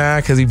crib one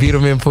time because he beat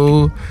him in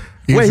pool.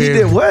 Wait, he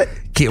did what?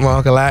 Kicked my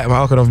uncle out. My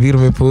uncle done beat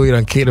him in pool. He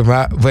done kicked him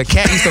out. But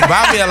Cat used to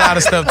buy me a lot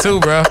of stuff too,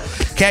 bro.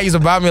 Cat used to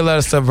buy me a lot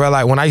of stuff, bro.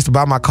 Like, when I used to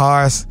buy my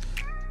cars,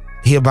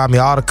 He'll buy me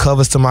all the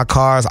covers to my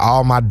cars,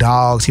 all my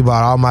dogs. He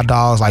bought all my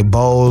dogs, like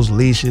bowls,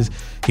 leashes.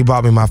 He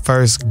bought me my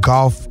first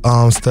golf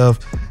stuff.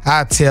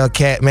 I tell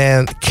Cat,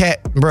 man,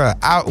 Cat, bruh,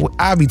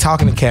 I'll be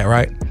talking to Cat,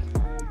 right?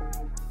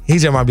 He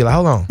just might be like,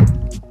 hold on.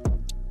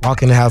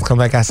 Walk in the house, come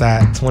back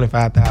outside,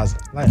 25,000.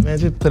 Like, man,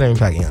 just put everything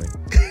back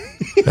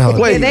in.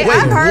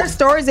 I've heard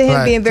stories of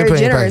him being very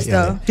generous,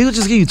 though. He would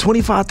just give you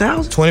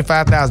 25,000?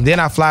 25,000. Then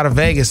I fly to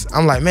Vegas.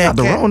 I'm like, man,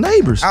 the wrong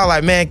neighbors. I was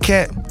like, man,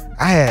 Cat,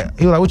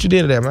 he was like, what you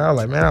did to that, man? I was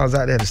like, man, I was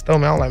out there at the store,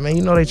 man. I was like, man,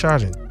 you know they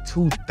charging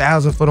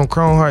 $2,000 for them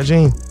Chrome Heart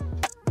jeans.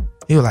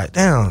 He was like,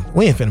 damn,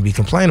 we ain't finna be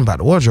complaining about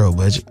the wardrobe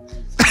budget.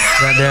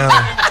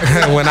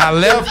 Goddamn. When I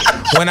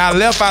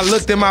left, I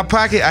looked in my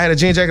pocket. I had a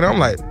jean jacket. I'm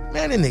like,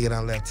 man, this nigga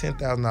done left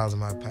 $10,000 in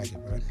my pocket,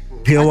 bro.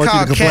 He don't want you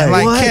to complain.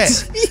 Like, what?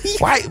 Cat.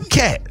 White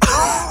Cat.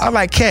 I'm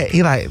like, Cat.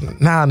 He like,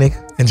 nah,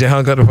 nigga. And just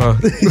hung up the phone.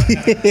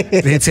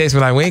 Then he text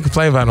me like, we ain't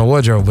complaining about no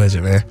wardrobe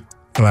budget, man.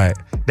 Like,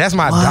 that's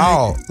my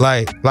dog.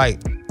 Like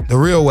the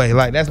real way.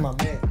 Like, that's my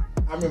man.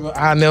 I remember,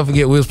 I'll never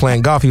forget, we was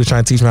playing golf. He was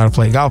trying to teach me how to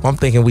play golf. I'm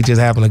thinking we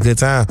just having a good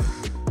time.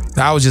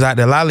 I was just out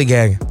there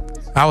lollygagging.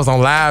 I was on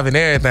live and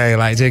everything,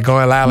 like just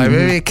going live. Like,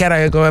 maybe Cat out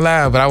here going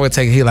live. But I would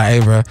take it. He like, hey,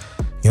 bro,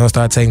 you don't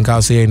start taking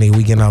calls here, nigga.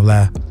 We getting off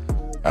live.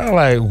 I was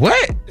like,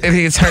 what? And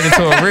he turned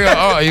into a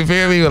real, you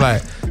feel me? He was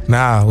like,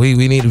 nah, we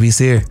need to be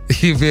serious.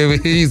 You feel me?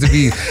 He used to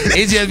be,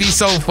 it just be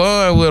so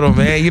fun with him,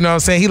 man. You know what I'm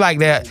saying? He like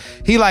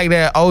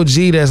that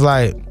OG that's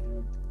like,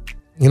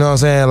 you know what I'm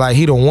saying? Like,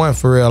 he the one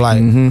for real.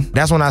 Like,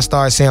 that's when I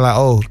started saying like,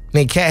 oh,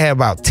 nigga, Cat had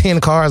about 10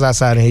 cars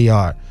outside in his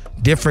yard.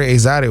 Different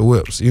exotic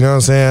whips. You know what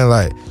I'm saying?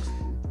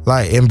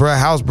 Like in bruh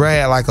house, bruh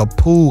had like a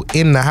pool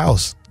in the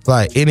house.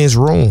 Like in his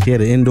room. He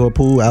had an indoor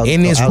pool out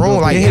in his room.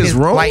 Like in his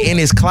room? Like in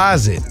his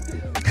closet.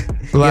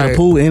 He had a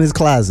pool in his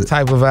closet.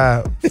 Type of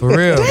vibe. For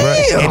real,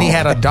 bro. And he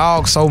had a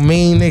dog so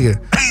mean, nigga.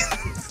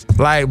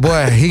 Like,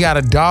 boy, he got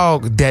a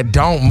dog that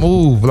don't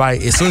move.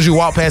 Like, as soon as you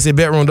walk past his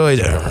bedroom door,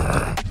 he's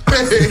I'm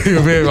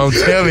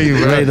telling you,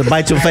 bro. Ready to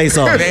bite your face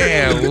off.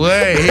 Damn,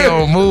 what? He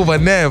don't move or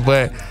nothing,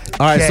 but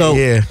all right,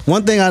 so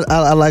one thing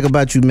I like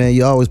about you, man,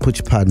 you always put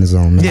your partners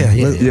on, man.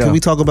 Yeah. Can we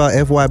talk about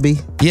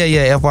FYB?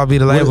 Yeah, FYB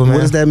the label, man.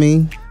 What does that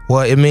mean?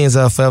 Well, it means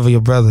Forever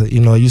Your Brother. You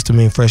know, it used to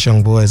mean Fresh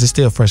Young Boys. It's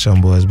still Fresh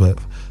Young Boys, but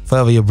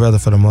Forever Your Brother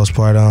for the most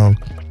part.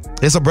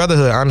 It's a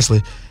brotherhood,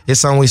 honestly. It's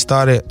something we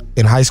started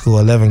in high school,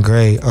 11th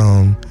grade.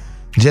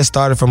 Just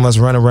started from us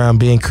running around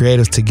being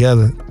creative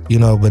together, you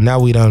know, but now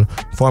we done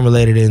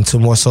formulated it into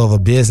more so of a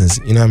business,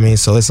 you know what I mean?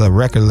 So it's a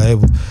record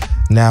label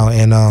now,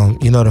 and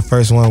you know, the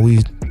first one we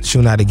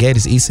shooting out the gate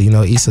is Issa. You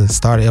know, Issa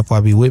started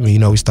FYB with me. You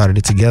know, we started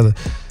it together,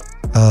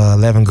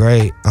 11th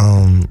grade.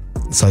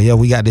 So yeah,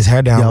 we got this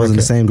Hair Down. Y'all was in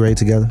the same grade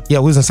together? Yeah,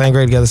 we was in the same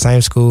grade together, same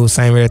school,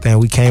 same everything.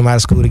 We came out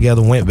of school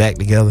together, went back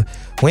together.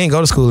 We didn't go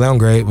to school 11th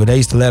grade, but they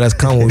used to let us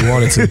come when we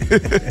wanted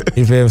to.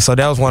 You feel me? So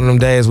that was one of them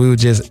days we would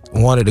just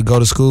wanted to go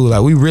to school.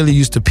 Like, we really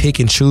used to pick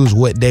and choose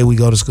what day we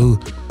go to school.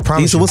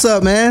 Issa, what's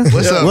up, man?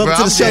 What's up, welcome bro?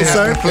 to the show,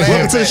 sir.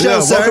 Welcome to the show,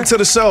 sir. Welcome to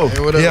the show. Hey,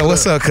 what up, yeah,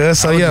 what's up, cuz?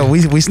 So yeah,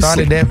 we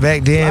started that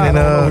back then,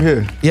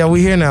 and yeah,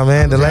 we here now,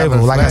 man. The label.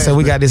 Like I said,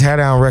 we got this Hair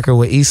Down record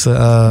with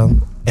Issa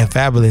and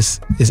Fabulous.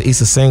 It's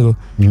Issa's single.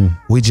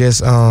 We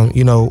just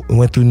you know,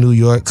 went through New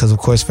York because of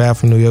course Fab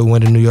from New York. We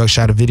went to New York,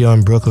 shot a video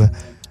in Brooklyn.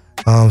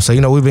 So you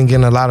know, we've been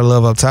getting a lot of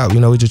love up top. You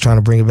know, we just trying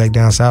to bring it back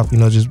down south. You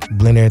know, just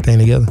blend everything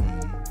together.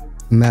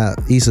 Now,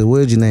 Issa,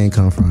 where did your name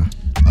come from?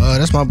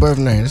 That's my birth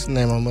name. That's the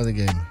name my mother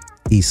gave me.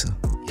 Issa.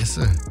 Yes,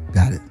 sir.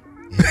 Got it.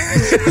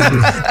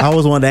 I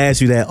always wanted to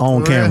ask you that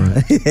on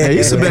camera. Yeah,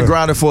 Issa been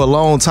grinding for a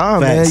long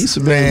time, man. Facts.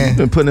 Issa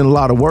been putting in a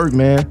lot of work,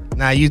 man.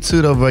 Nah, you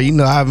too though, bro. You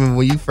know, I remember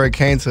when you first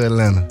came to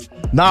Atlanta.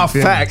 Nah,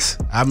 facts.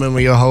 I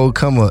remember your whole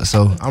come up,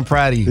 so I'm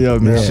proud of you. Yeah,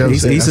 man.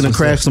 Issa done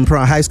crashed some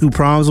high school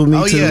proms with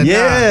me too.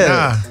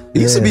 Yeah.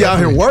 He used to be out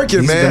here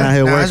working, man. Been out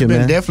here working,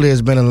 man.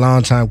 It's been a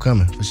long time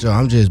coming, for sure.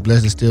 I'm just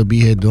blessed to still be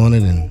here doing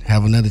it and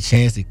have another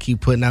chance to keep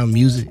putting out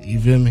music. You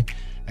feel me?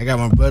 I got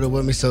my brother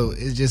with me, so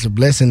it's just a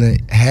blessing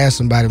to have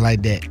somebody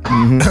like that.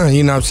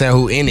 You know what I'm saying?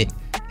 Who in it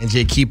and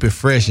just keep it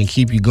fresh and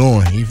keep you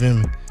going. You feel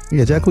me?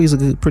 Yeah, Jacquees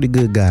a pretty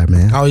good guy,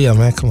 man. Oh yeah,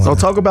 man. Come on. So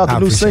talk about the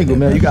new single,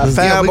 man. You got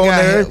Fab on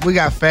there. We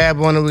got Fab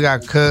on it. We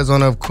got Cuz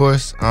on it, of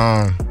course.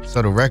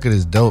 So the record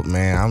is dope,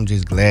 man. I'm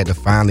just glad to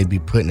finally be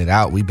putting it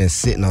out. We've been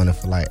sitting on it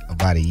for like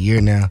about a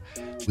year now.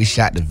 We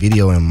shot the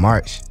video in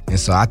March, and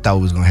so I thought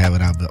we was gonna have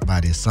it out by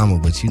this summer,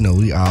 but you know,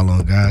 we all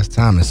on God's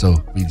time, and so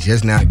we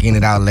just now getting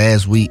it out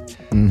last week.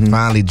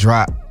 Finally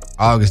dropped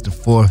August the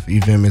 4th.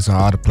 You feel me? It's on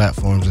all the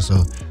platforms, and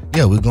so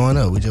yeah, we're going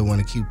up. We just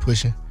want to keep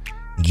pushing,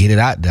 get it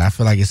out there. I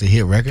feel like it's a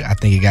hit record. I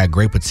think it got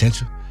great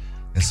potential,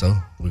 and so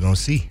we're gonna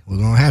see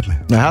what's gonna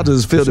happen. Now, how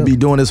does it feel to be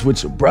doing this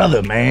with your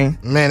brother, man?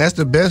 Man, that's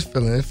the best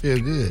feeling. It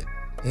feels good.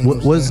 You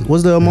know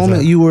Was there a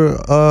moment you were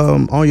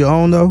on your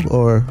own though,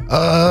 or?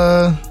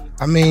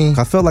 I mean,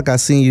 I felt like I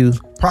seen you.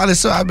 Probably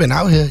so. I've been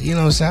out here. You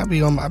know what I'm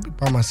saying? I be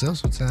by myself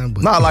sometimes.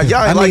 But Nah, like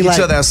y'all ain't like each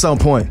other at some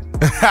point.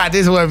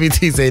 This is what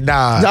BT said.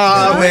 Nah,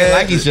 man. We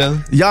like each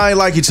other. Y'all ain't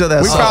like each other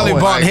at We some probably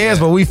point. bumped heads,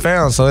 but we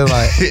found. So it's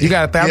like, you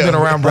got to think, I've been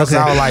around bro since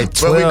I was like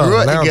 12, But we grew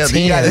up 11,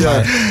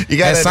 together. 10. You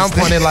gotta At some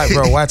point, they're like,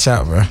 bro, watch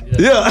out, bro.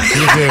 Yeah.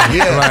 You feel me?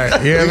 Yeah.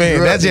 Like, you know what I mean?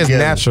 grew up That's just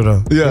together. natural,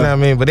 though. You know what I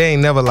mean? But they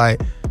ain't never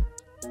like,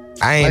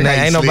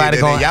 ain't nobody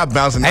going. Y'all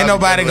bouncing. Ain't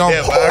nobody going.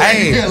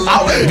 Hey,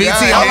 BT,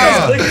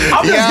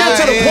 I'm just getting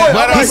to the point.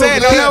 But I'm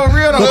saying, that was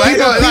real,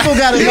 though. People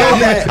gotta know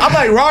that. I'm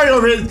like Rory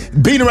over here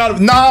beating around.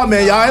 Nah,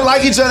 man, y'all ain't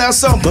like each other at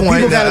some But point.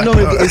 people gotta know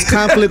it's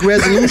conflict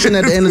resolution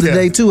at the end of the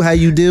day too. How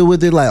you deal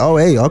with it, like, oh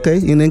hey, okay,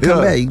 and then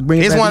come back. You bring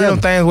it It's back one of them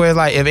together. things where it's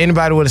like, if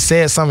anybody would have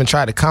said something and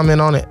tried to comment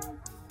on it,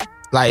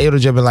 like, it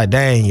would just been like,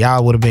 dang,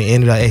 y'all would have been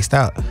ended up X'd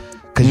out.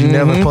 Cause you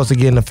never supposed to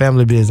get in the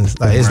family business.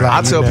 Like, it's like,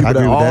 I tell people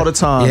that all the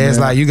time. yeah, it's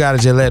man. like, you gotta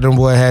just let them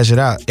boys hash it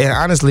out. And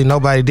honestly,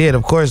 nobody did.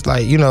 Of course,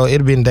 like, you know,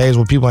 it'd been days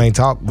where people ain't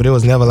talk, but it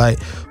was never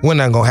like, when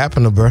nothing gonna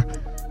happen to bro.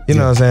 You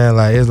know what I'm saying?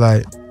 Like, it's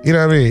like, you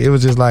know what I mean? It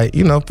was just like,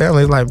 you know,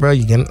 family is like, bro,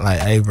 you can,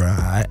 like, hey, bro,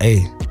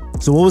 hey.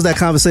 So what was that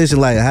conversation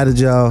like? How did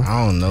y'all?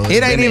 I don't know.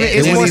 It ain't even.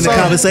 It's wasn't more even so a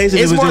conversation,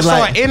 it It's was more just so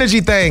like- an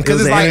energy thing, It because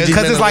was it's an like, energy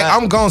because it's like,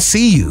 I'm gonna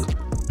see you.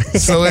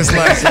 So it's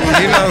like,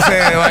 you know what I'm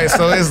saying? Like,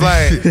 so it's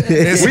like,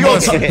 it's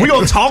we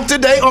gonna talk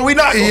today, or we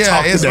not gonna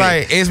talk it's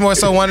today? like, it's more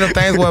so one of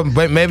them things where,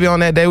 but maybe on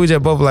that day we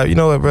just both like, you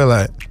know what, bro,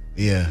 like,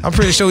 Yeah. I'm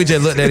pretty sure we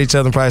just looked at each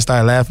other and probably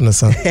started laughing or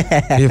something.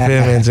 You feel me?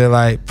 And just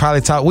like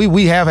probably talk.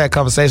 We have had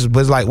conversations, but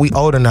it's like we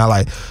older now,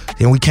 like,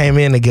 and we came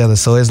in together,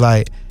 so it's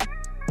like,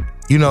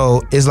 you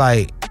know, it's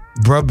like,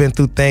 bro been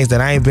through things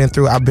that I ain't been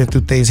through. I've been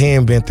through things he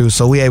ain't been through.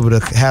 So we able to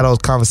have those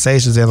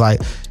conversations and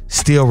like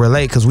still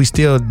relate, because we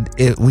still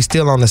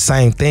on the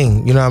same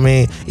thing. You know what I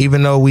mean?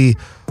 Even though we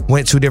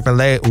went two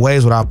different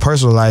ways with our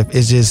personal life,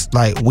 it's just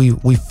like we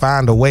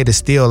find a way to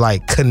still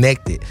like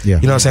connect it. Yeah.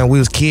 You know what I'm saying? We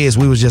was kids,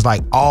 we was just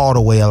like all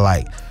the way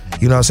alike.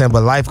 You know what I'm saying?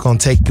 But life gonna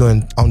take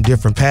you on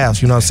different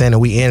paths. You know what I'm saying?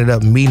 And we ended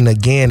up meeting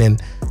again,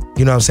 and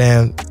you know what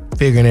I'm saying,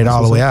 figuring it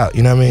all the way out.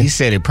 You know what I mean? He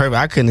said it perfect.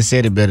 I couldn't have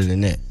said it better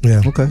than that.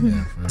 Yeah. Okay.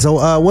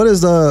 So what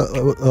does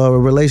the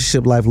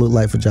relationship life look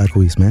like for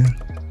Jacquees, man?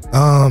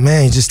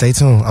 Man, just stay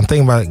tuned. I'm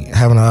thinking about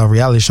having a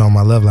reality show on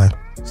my love life.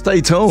 Stay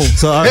tuned.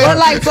 So Or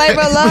like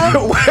Flavor of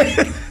Love?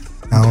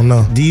 I don't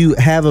know. do you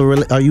have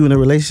are you in a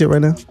relationship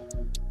right now?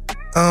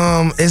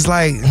 It's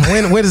like,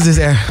 when does this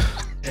air?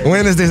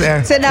 When is this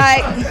air?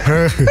 Tonight.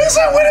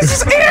 When is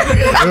this air?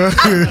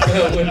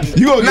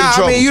 You gonna get in Nah,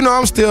 trouble. I mean, you know,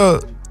 I'm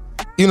still,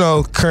 you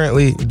know,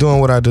 currently doing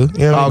what I do.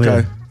 You know what I mean?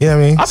 Okay. You know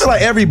what I mean? I feel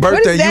like every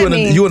birthday does that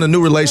mean? you in a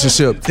new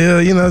relationship.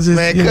 Still, you know, just,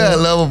 Man, you good know.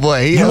 lover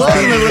boy. He You was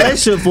was in a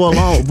relationship for a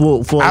long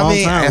I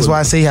mean, time. that's why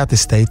I say you have to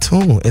stay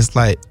tuned. It's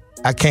like,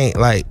 I can't,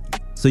 like,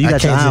 So you I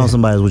got your can't eye on just-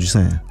 somebody, is what you're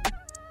saying?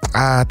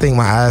 I think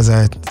my eyes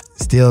are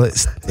still,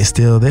 it's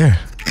still there.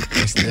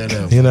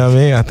 You know what I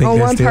mean? I think On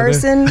they're one still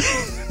person? There.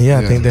 Yeah,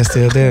 I think they're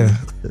still there.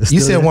 You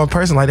said one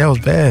person, like that was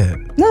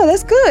bad. No,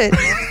 that's good.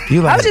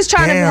 You like, I was just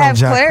trying to damn, have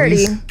Jacquees.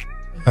 clarity.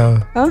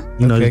 Huh?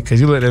 You know, Okay, because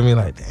you looked at me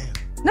like, damn.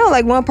 No,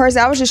 like one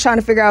person. I was just trying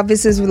to figure out if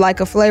this is like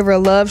a Flavor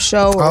of Love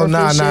show or Oh, if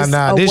nah. it's just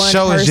a This one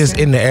show is just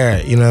person. in the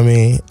air. You know what I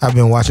mean? I've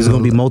been watching. There's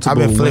gonna be multiple I've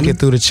been flicking women?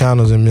 through the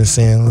channels and been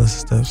seeing this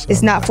stuff. So.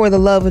 It's not for the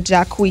love of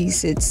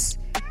Jacquees. It's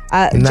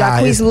it's-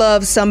 Jacquees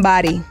loves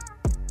somebody.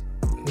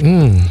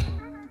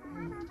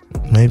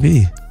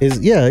 Maybe.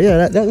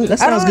 That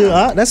sounds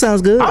good. That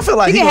sounds good. I feel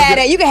like You can have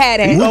that. You can have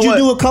that. Would you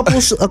do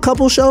a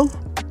couple show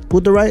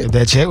with the right? If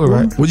that check was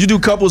right. Would you do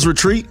couples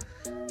retreat?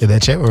 If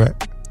that check was right.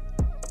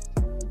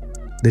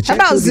 The How check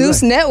about could be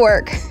Zeus right.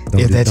 Network?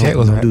 If that check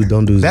was right.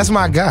 Don't do. That's Zeus.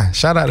 my guy.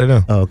 Shout out to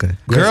them. Oh, okay.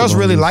 Girls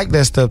really like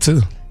that stuff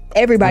too.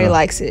 Everybody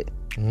likes it.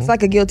 It's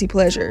like a guilty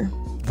pleasure.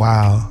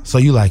 Wow. So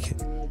you like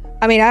it?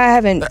 I mean, I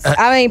don't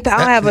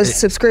have a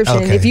subscription.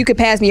 Okay. If you could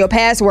pass me your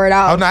password,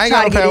 I'll Oh no, I ain't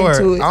try got to a get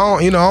password. into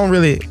it. I don't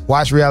really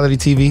watch reality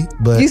TV,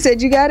 but You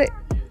said you got it?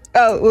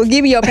 Oh, well,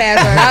 give me your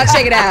password. I'll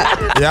check it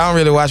out. yeah, I don't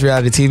really watch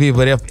reality TV.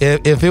 But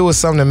if it was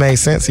something that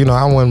makes sense, you know,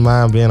 I wouldn't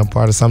mind being a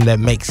part of something that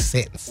makes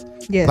sense.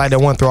 Yes. Like that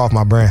won't throw off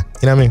my brand.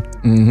 You know what I mean?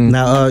 Mm-hmm.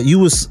 Now, you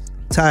was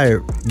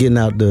tired getting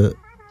out the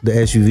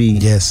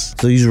SUV. Yes.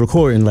 So you was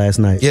recording last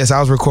night. Yes, I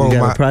was recording You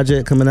got my a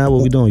project coming out.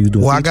 What we doing? You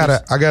doing? Well,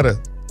 features? I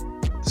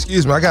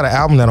got an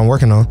album that I'm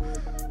working on.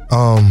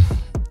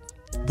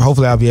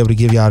 Hopefully I'll be able to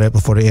give y'all that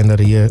before the end of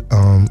the year.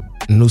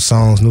 New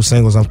songs, new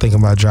singles I'm thinking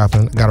about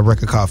dropping. Got a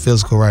record called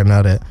Physical right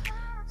now that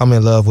I'm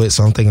in love with,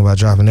 so I'm thinking about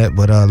dropping that.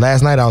 But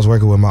last night I was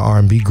working with my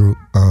R&B group.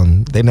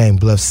 They named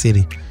Bluff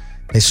City.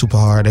 They super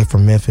hard. They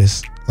from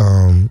Memphis.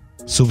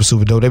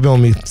 Super dope. They've been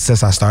with me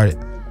since I started.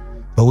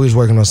 But we was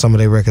working on some of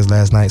their records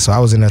last night, so I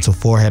was in there till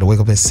 4. Had to wake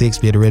up at 6,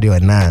 be at the radio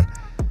at 9.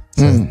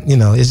 So, you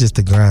know, it's just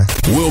the grind.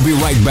 We'll be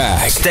right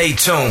back. Stay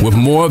tuned. With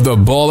more of the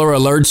Baller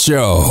Alert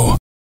Show.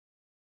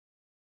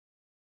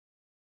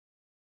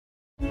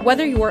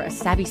 Whether you're a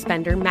savvy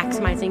spender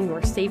maximizing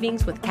your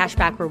savings with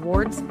cashback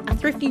rewards, a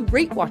thrifty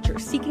rate watcher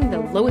seeking the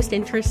lowest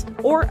interest,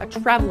 or a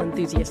travel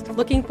enthusiast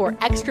looking for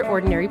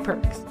extraordinary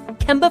perks,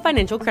 Kemba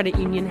Financial Credit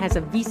Union has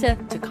a visa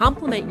to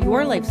complement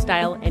your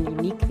lifestyle and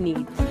unique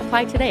needs.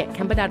 Apply today at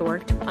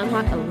Kemba.org to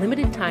unlock a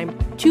limited time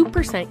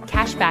 2%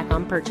 cash back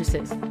on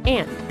purchases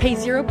and pay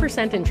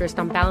 0% interest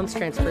on balance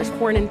transfers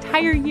for an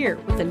entire year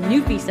with a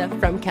new visa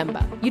from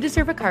Kemba. You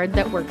deserve a card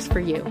that works for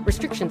you.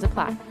 Restrictions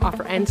apply.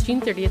 Offer ends June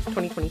 30th,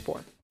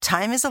 2024.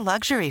 Time is a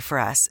luxury for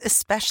us,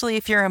 especially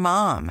if you're a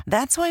mom.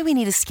 That's why we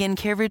need a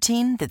skincare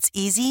routine that's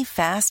easy,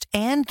 fast,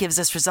 and gives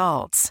us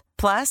results.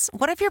 Plus,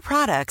 what if your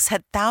products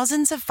had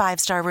thousands of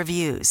 5-star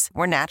reviews,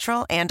 were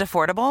natural and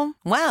affordable?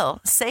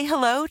 Well, say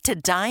hello to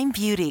Dime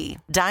Beauty.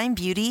 Dime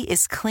Beauty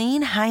is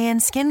clean,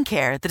 high-end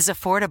skincare that is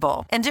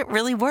affordable, and it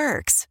really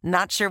works.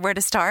 Not sure where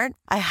to start?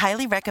 I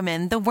highly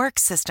recommend the Work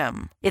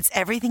System. It's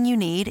everything you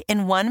need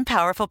in one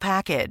powerful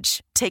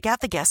package. Take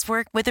out the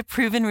guesswork with a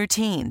proven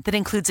routine that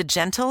includes a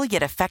gentle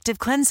yet effective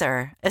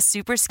cleanser, a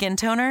super skin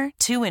toner,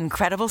 2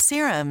 incredible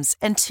serums,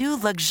 and 2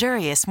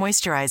 luxurious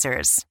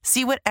moisturizers.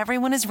 See what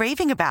everyone is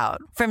raving about.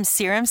 From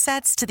serum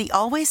sets to the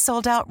always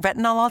sold-out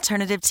retinol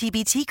alternative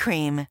TBT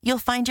cream, you'll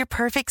find your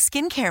perfect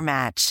skincare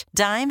match.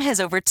 Dime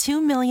has over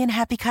 2 million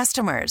happy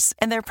customers,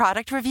 and their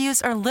product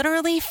reviews are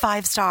literally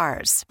 5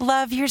 stars.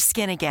 Love your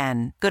skin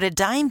again. Go to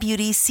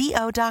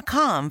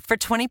DimeBeautyCO.com for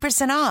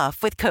 20%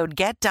 off with code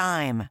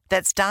GETDIME.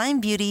 That's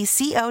DimeBeautyCO.com,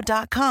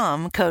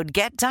 code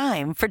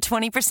GETDIME for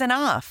 20%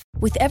 off.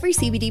 With every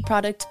CBD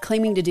product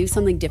claiming to do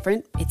something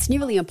different, it's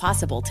nearly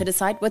impossible to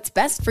decide what's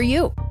best for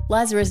you.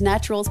 Lazarus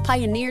Naturals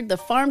pioneered the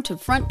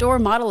farm-to-front-door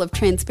model of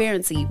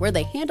transparency, where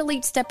they handle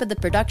each step of the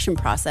production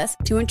process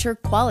to ensure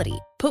quality,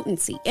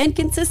 potency, and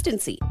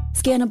consistency.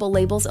 Scannable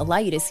labels allow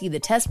you to see the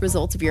test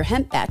results of your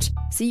hemp batch,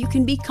 so you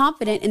can be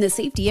confident in the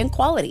safety and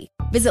quality.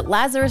 Visit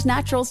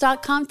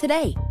LazarusNaturals.com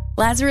today.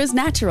 Lazarus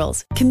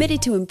Naturals,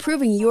 committed to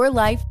improving your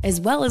life as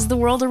well as the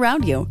world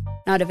around you.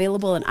 Not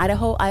available in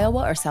Idaho,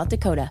 Iowa, or South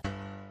Dakota.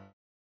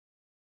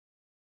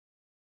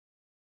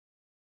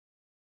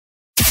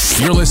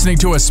 You're listening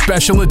to a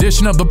special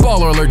edition of the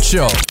Baller Alert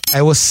Show.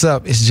 Hey, what's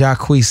up? It's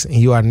Jacquees, and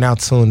you are now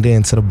tuned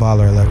in to the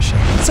Baller Alert Show.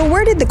 So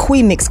where did the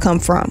Quee Mix come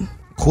from?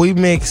 Quee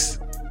Mix,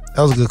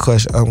 that was a good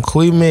question.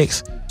 Quee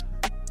Mix,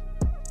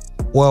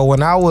 well,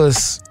 when I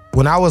was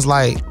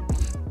like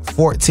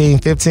 14,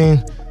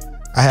 15,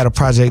 I had a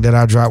project that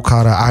I dropped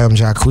called I Am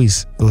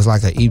Jacquees. It was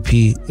like an EP.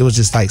 It was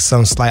just like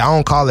some slight, I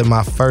don't call it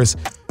my first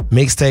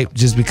mixtape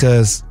just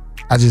because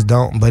I just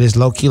don't, but it's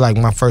low-key like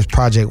my first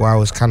project where I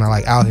was kind of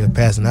like out here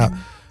passing out.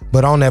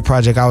 But on that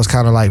project, I was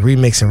kind of like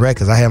remixing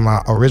records. I had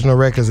my original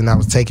records and I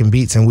was taking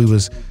beats and we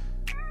was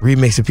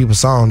remixing people's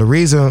songs. The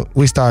reason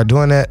we started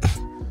doing that,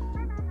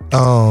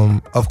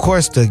 of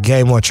course, to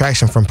gain more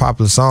traction from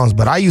popular songs,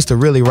 but I used to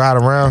really ride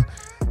around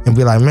and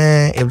be like,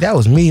 man, if that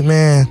was me,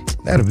 man,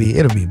 it'll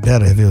be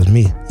better if it was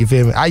me. You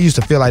feel me? I used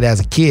to feel like that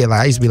as a kid.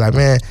 Like I used to be like,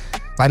 man,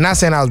 like not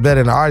saying I was better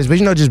than the artist, but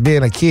you know, just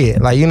being a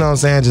kid. Like, you know what I'm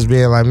saying? Just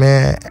being like,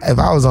 man, if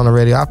I was on the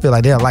radio, I feel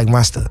like they'll like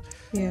my stuff.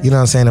 Yeah. You know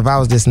what I'm saying? If I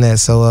was this and that.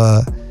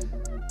 So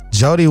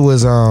Jody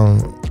was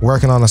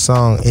working on a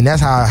song, and that's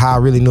how I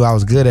really knew I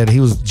was good at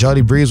it.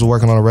 Jody Breeze was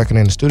working on a record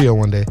in the studio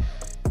one day,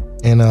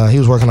 and he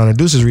was working on a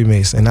Deuces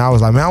remix, and I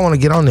was like, man, I want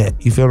to get on that.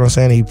 You feel what I'm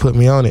saying? And he put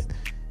me on it,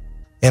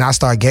 and I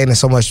started gaining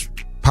so much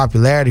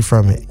popularity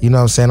from it. You know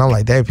what I'm saying? I'm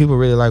like, dang, people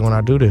really like when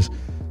I do this.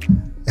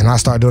 And I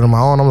started doing it on my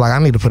own. I'm like, I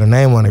need to put a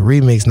name on it.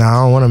 Remix. Now,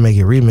 I don't want to make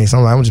it remix.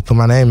 I'm like, I'm going to just put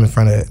my name in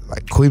front of it,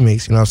 like Quee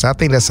Mix. You know what I'm saying? I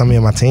think that's something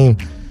my team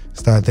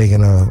started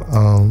thinking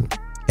of.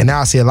 And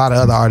now I see a lot of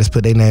other artists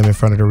put their name in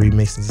front of the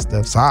remixes and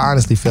stuff. So I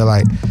honestly feel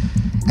like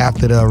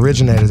after the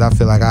originators, I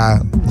feel like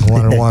I was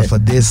one of the ones for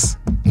this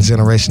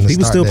generation to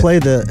People start still that. play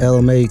the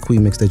LMA Quee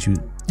Mix that you...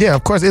 Yeah,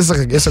 of course,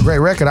 it's a great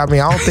record. I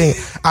mean,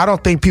 I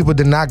don't think people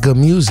deny good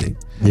music.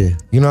 Yeah.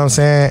 You know what I'm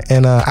saying?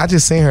 And I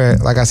just seen her,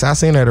 like I said, I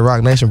seen her at the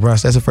Rock Nation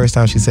brunch. That's the first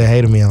time she said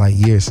hey to me in like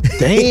years.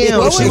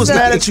 Damn, she was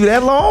mad at you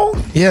that long?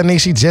 Yeah,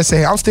 nigga, she just said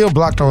hey. I'm still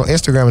blocked on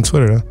Instagram and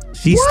Twitter though.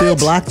 She still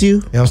blocked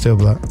you? Yeah, I'm still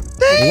blocked.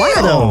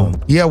 Wow.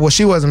 Yeah, well,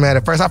 she wasn't mad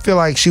at first. I feel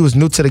like she was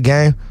new to the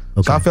game.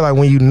 Okay. So I feel like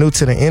when you new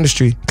to the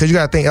industry, because you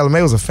got to think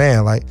LMA was a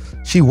fan. Like,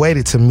 she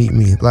waited to meet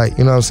me. Like,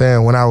 you know what I'm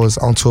saying? When I was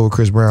on tour with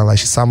Chris Brown, like,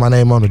 she saw my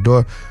name on the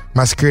door.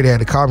 My security had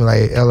to call me,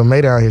 like, hey,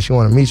 LMA down here, she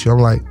want to meet you. I'm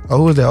like, oh,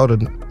 who is that?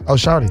 Oh,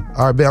 Shawty.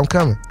 All right, bet, I'm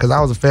coming. Because I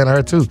was a fan of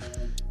her, too.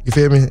 You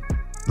feel me?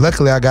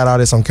 Luckily, I got all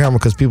this on camera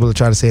because people are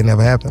trying to say it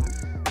never happened.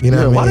 You know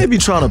what I mean? Why they be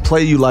trying to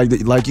play you like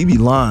you be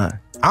lying?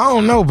 I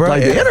don't know, bro.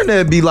 Like, the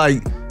internet be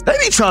like, they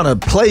be trying to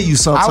play you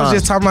sometimes. I was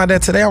just talking about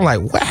that today. I'm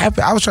like, what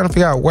happened? I was trying to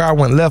figure out where I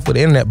went left with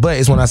the internet, but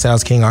it's when I said I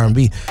was King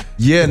R&B.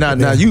 Yeah,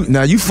 now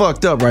you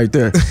fucked up right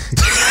there.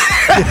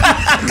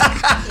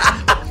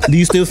 Do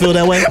you still feel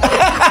that way?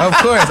 Of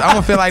course. I'm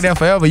going to feel like that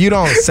forever. You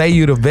don't say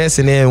you the best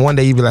and then one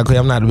day you be like, okay,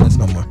 I'm not the best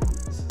no more.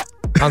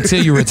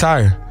 Until you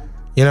retire.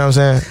 You know what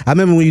I'm saying? I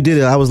remember when you did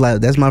it, I was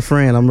like, that's my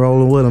friend. I'm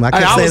rolling with him. I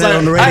kept saying that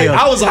on the radio.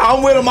 I was like,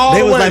 I'm with him all the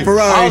way. They was like,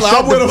 Ferrari,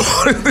 I'm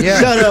with him. Yeah.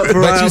 Shut up,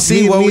 Ferrari. But you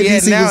see where we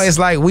at now, it's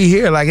like we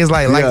here. Like, it's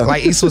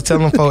like Issa was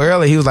telling folk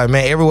earlier. He was like,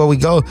 man, everywhere we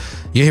go,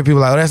 you hear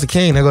people like, oh, that's the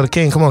king. They go to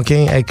King. Come on,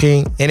 King. Hey,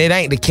 King. And it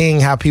ain't the king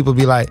how people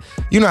be like,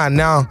 you know how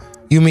now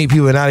You meet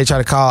people now they try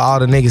to call all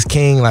the niggas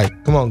king.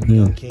 Like, come on,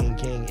 king.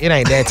 It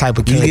ain't that type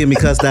of king. You getting me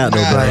cussed out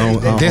though,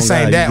 bro. This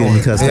ain't that one.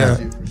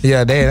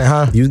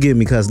 Yeah, You was getting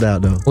me cussed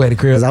out though. Wait, the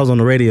crib. Because I was on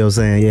the radio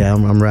saying, yeah,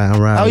 I'm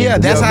right. Oh yeah,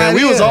 that's how man,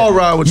 we was all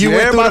riding with you.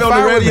 Everybody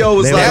on the radio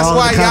was like, that's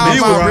why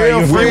y'all my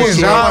real friends.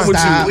 Y'all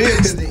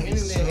with you.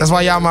 That's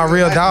why y'all my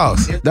real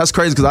dogs. That's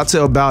crazy because I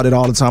tell about it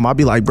all the time. I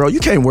be like, bro, you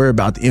can't worry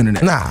about the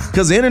internet. Nah,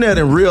 because the internet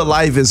and real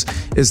life is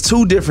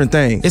two different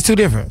things. It's two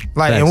different.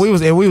 Like, and we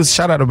was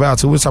shout out about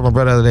too. We was talking about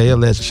brother the other day.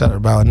 He'll shout out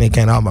about, and they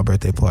came to all my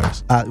birthday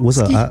parties. What's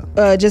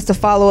up? Just to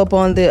follow up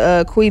on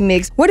the Queen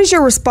mix, what is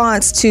your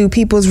response to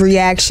people's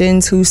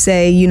reactions who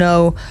say, you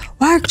know,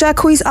 why are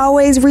Jacquees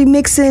always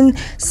remixing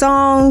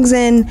songs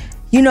and,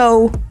 you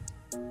know,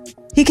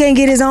 he can't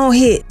get his own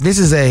hit? This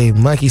is a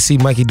monkey see,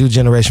 monkey do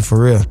generation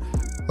for real.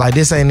 Like,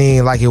 this ain't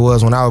even like it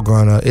was when I was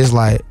growing up. It's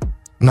like,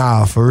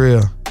 nah, for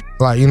real.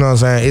 Like, you know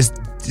what I'm saying?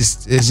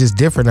 It's just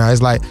different now.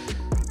 It's like,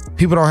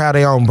 people don't have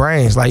their own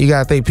brains. Like, you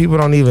gotta think, people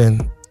don't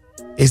even,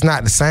 it's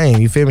not the same,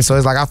 you feel me? So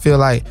it's like, I feel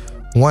like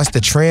once the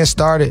trend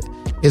started,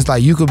 it's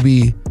like you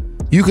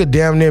could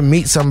damn near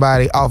meet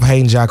somebody off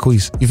hating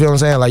Jacquees. You feel what I'm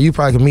saying? Like, you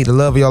probably could meet the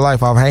love of your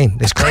life off hating.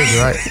 That's crazy,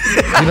 right?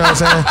 You know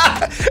what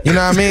I'm saying? You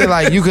know what I mean?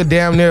 Like, you could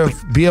damn near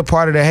be a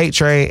part of the hate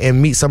train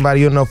and meet somebody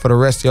you'll know for the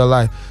rest of your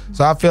life.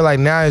 So I feel like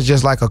now it's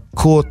just like a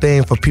cool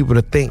thing for people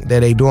to think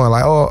that they doing.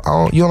 Like,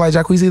 oh, you don't like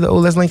Jacquees either? Oh,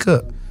 let's link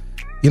up.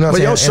 You know what I'm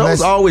saying? But your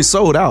show's always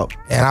sold out.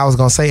 And I was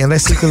going to say, and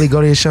let's secretly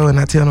go to your show and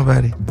not tell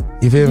nobody.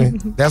 You feel me?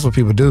 That's what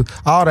people do.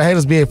 All the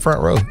haters be in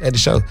front row at the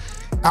show.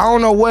 I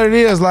don't know what it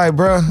is, like,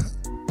 bro.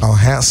 I'm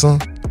handsome.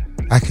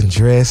 I can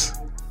dress.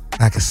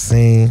 I can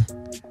sing.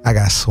 I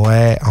got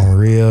swag. I'm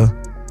real.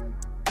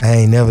 I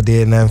ain't never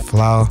did nothing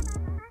flaw.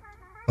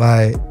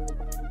 Like,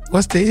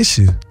 what's the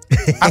issue?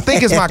 I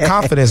think it's my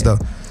confidence, though.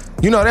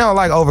 You know, they don't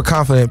like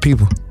overconfident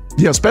people.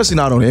 Yeah, especially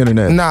not on the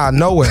internet. Nah,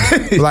 nowhere.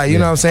 Like, you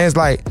know what I'm saying? It's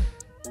like,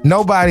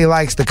 nobody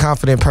likes the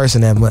confident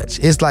person that much.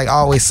 It's like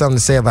always something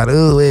to say about,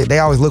 they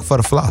always look for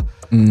the flaw.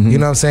 Mm-hmm. You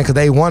know what I'm saying? Because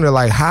they wonder,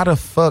 like, how the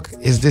fuck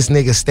is this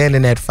nigga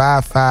standing at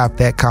 5'5"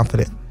 that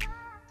confident?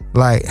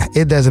 Like,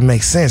 it doesn't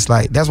make sense.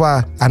 Like, that's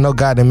why I know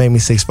God didn't make me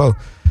 6'4".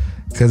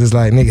 Because it's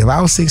like, nigga, if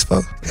I was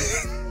 6'4",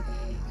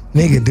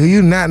 nigga, do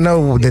you not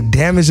know the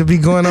damage that be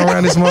going on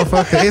around this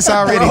motherfucker? It's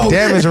already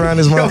damage around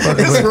this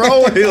motherfucker. What's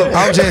wrong with him?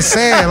 I'm just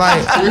saying,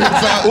 like,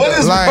 what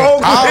is like wrong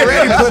with I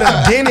already him? put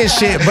a dent in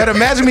shit, but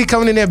imagine me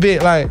coming in that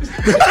bit like,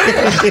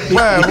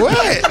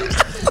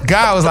 what?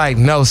 God was like,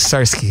 no,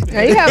 Sirski.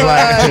 Yeah, you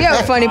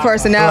have a funny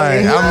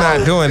personality. Like, I'm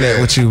not doing that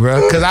with you,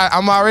 bro. Because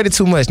I'm already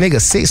too much. Nigga,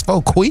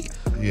 6'4" Quee?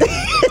 Yeah.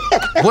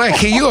 What,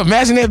 can you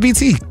imagine that,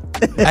 BT?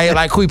 Hey,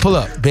 like, Quee, pull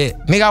up. Bet.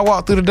 Nigga, I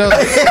walk through the door.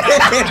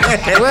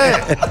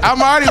 What?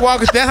 I'm already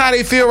walking. That's how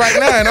they feel right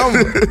now. And I'm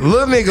a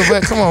little nigga,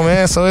 but come on,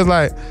 man. So it's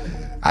like,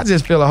 I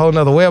just feel a whole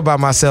nother way about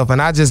myself.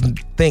 And I just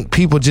think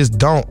people just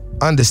don't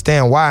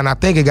understand why. And I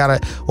think I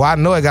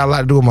know it got a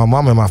lot to do with my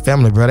mom and my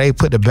family, bro. They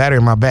put the battery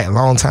in my back a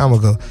long time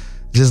ago.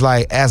 Just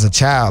like as a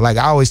child. Like,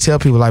 I always tell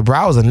people, like, bro,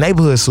 I was a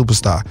neighborhood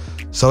superstar.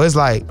 So it's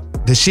like,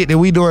 the shit that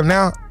we doing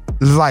now,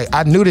 it's like,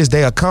 I knew this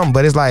day would come,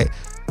 but it's like,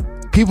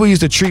 people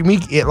used to treat me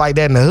like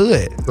that in the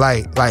hood.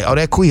 Like, oh,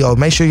 that Quee, oh,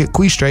 make sure your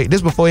Quee straight.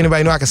 This before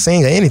anybody knew I could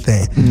sing or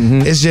anything.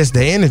 Mm-hmm. It's just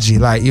the energy.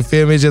 Like, you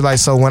feel me? It's just like,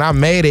 so when I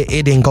made it,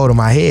 it didn't go to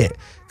my head.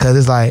 Cause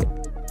it's like,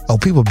 oh,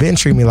 people been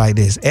treating me like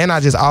this. And I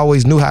just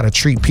always knew how to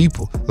treat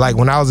people. Like,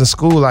 when I was in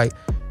school, like,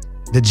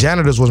 the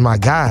janitors was my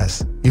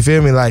guys. You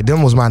feel me? Like,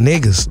 them was my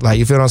niggas. Like,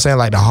 you feel what I'm saying?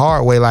 Like, the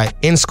hard way. Like,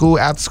 in school,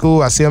 after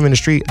school, I see them in the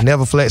street,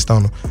 never flexed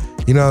on them.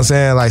 You know what I'm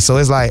saying? Like, so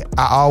it's like,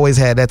 I always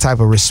had that type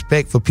of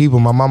respect for people.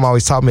 My mom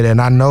always taught me that,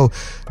 and I know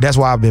that's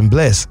why I've been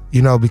blessed,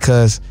 you know,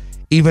 because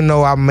even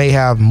though I may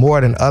have more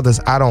than others,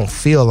 I don't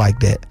feel like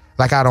that.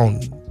 Like, I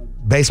don't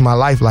base my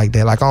life like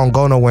that. Like, I don't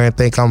go nowhere and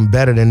think I'm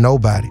better than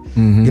nobody.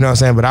 Mm-hmm. You know what I'm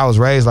saying? But I was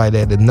raised like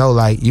that, to know,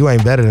 like, you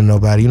ain't better than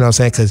nobody. You know what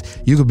I'm saying?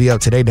 Because you could be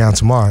up today, down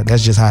tomorrow.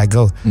 That's just how it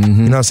go. Mm-hmm. You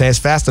know what I'm saying? It's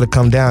faster to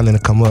come down than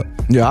to come up.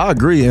 Yeah, I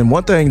agree. And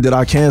one thing that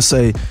I can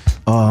say,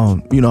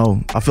 you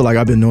know, I feel like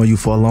I've been knowing you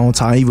for a long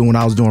time. Even when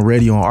I was doing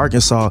radio in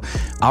Arkansas,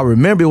 I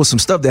remember it was some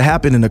stuff that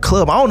happened in the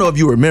club. I don't know if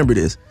you remember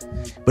this,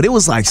 but it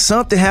was like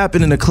something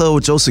happened in the club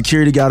with your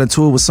security got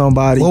into it with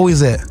somebody. What was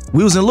that?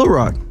 We was in Little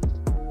Rock.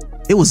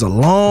 It was a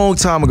long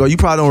time ago. You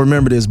probably don't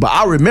remember this, but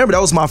I remember that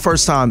was my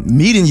first time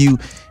meeting you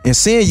and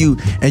seeing you,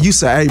 and you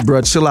said, hey,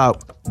 bro, chill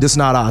out. This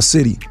not our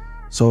city.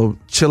 So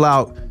chill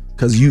out.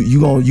 Cause you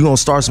gonna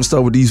start some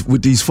stuff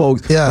with these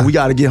folks. Yeah, and we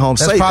gotta get home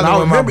safe. Probably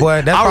when my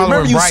boy. That's probably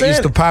when Bright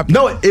used to pop.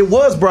 No, it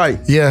was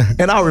Bright. Yeah,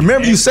 and I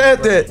remember you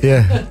said that.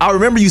 Yeah, I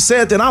remember you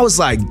said that. And I was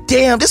like,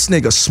 damn, this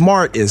nigga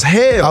smart as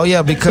hell. Oh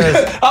yeah, because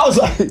I was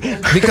like,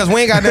 because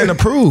we ain't got nothing to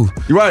prove.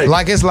 Right.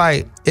 Like it's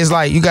like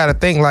you gotta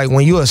think like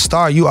when you a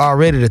star, you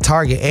already the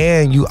target,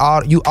 and you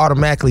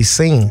automatically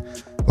seen.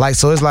 Like,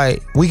 so it's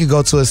like we could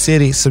go to a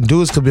city, some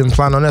dudes could be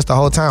planning on us the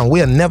whole time.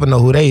 We'll never know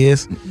who they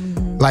is.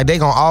 Mm-hmm. Like, they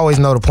gonna always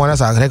know to point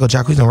us out. They go,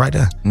 Jacquees right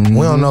there. Mm-hmm.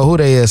 We don't know who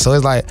they is. So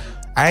it's like,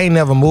 I ain't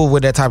never moved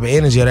with that type of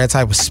energy or that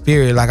type of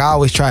spirit. Like, I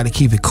always try to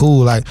keep it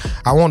cool. Like,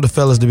 I want the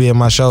fellas to be at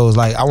my shows.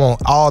 Like, I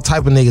want all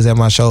type of niggas at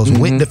my shows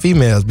with the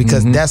females,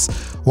 because that's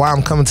why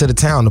I'm coming to the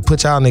town, to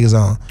put y'all niggas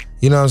on.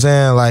 You know what I'm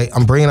saying? Like,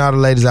 I'm bringing all the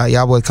ladies out.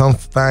 Y'all boys come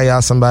find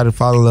y'all somebody to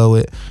fall in love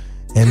with.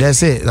 And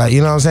that's it. Like, you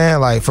know what I'm saying?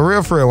 Like, for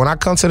real, when I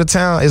come to the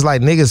town, it's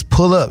like niggas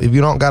pull up. If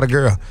you don't got a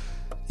girl,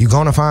 you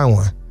gonna find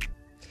one.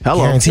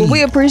 Hello. Guaranteed. Well,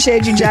 we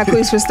appreciate you,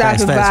 Jacquees, for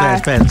stopping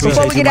by.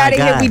 Before we get out of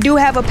here, we do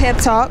have a pep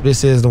talk.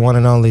 This is the one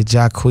and only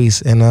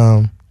Jacquees,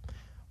 and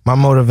my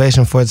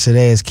motivation for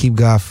today is keep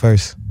God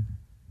first.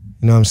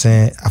 You know what I'm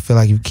saying? I feel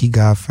like if you keep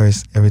God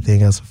first,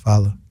 everything else will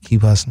follow.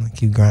 Keep hustling,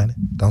 keep grinding,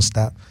 don't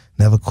stop,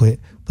 never quit,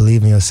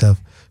 believe in yourself,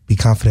 be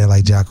confident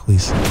like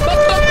Jacquees.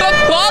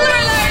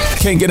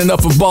 Can't get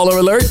enough of Baller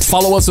Alert?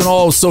 Follow us on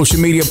all social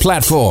media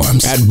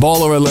platforms at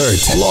Baller Alert.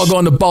 Log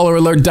on to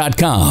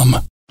balleralert.com.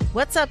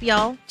 What's up,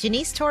 y'all?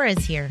 Janice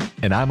Torres here.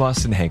 And I'm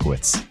Austin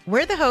Hankwitz.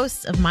 We're the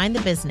hosts of Mind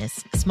the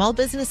Business, Small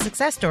Business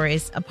Success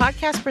Stories, a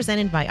podcast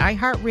presented by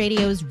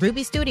iHeartRadio's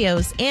Ruby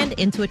Studios and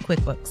Intuit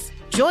QuickBooks.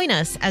 Join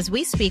us as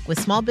we speak with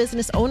small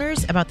business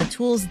owners about the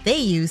tools they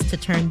use to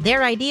turn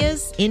their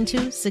ideas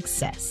into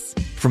success.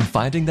 From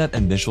finding that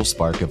initial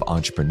spark of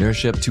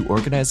entrepreneurship to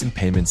organizing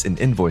payments and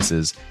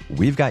invoices,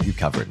 we've got you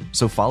covered.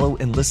 So follow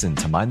and listen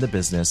to Mind the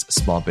Business,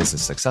 Small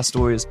Business Success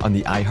Stories on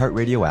the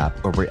iHeartRadio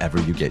app or wherever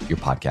you get your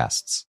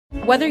podcasts.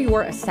 Whether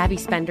you're a savvy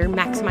spender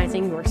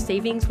maximizing your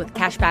savings with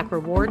cashback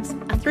rewards,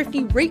 a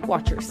thrifty rate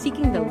watcher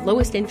seeking the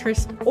lowest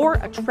interest, or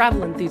a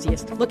travel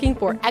enthusiast looking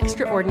for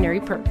extraordinary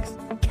perks,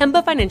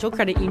 Kemba Financial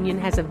Credit Union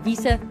has a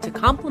visa to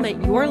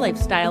complement your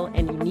lifestyle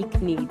and unique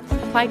needs.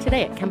 Apply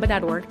today at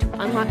Kemba.org to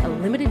unlock a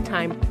limited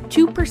time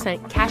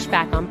 2% cash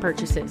back on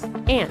purchases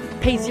and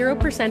pay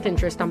 0%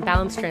 interest on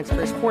balance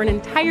transfers for an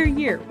entire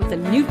year with a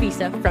new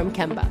visa from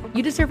Kemba.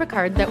 You deserve a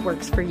card that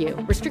works for you.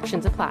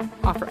 Restrictions apply.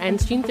 Offer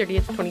ends June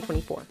 30th,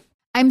 2024.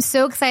 I'm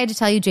so excited to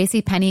tell you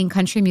JCPenney and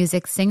country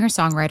music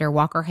singer-songwriter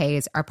Walker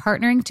Hayes are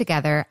partnering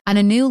together on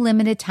a new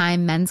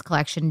limited-time men's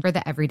collection for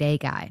the everyday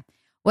guy.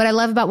 What I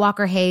love about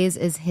Walker Hayes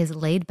is his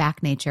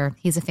laid-back nature.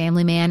 He's a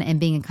family man, and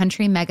being a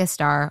country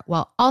megastar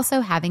while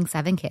also having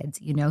 7 kids,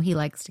 you know he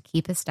likes to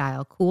keep his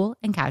style cool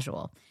and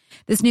casual.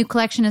 This new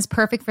collection is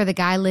perfect for the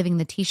guy living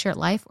the t-shirt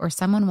life or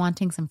someone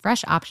wanting some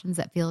fresh options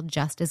that feel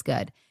just as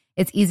good.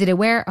 It's easy to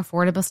wear,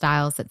 affordable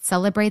styles that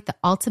celebrate the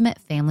ultimate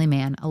family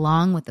man,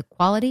 along with the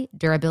quality,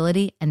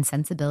 durability, and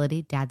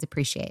sensibility dads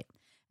appreciate.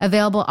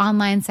 Available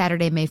online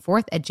Saturday, May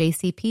 4th at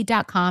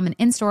jcp.com and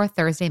in-store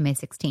Thursday, May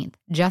 16th,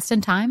 just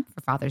in time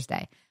for Father's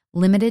Day.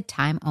 Limited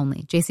time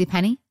only.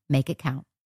 JCPenney, make it count.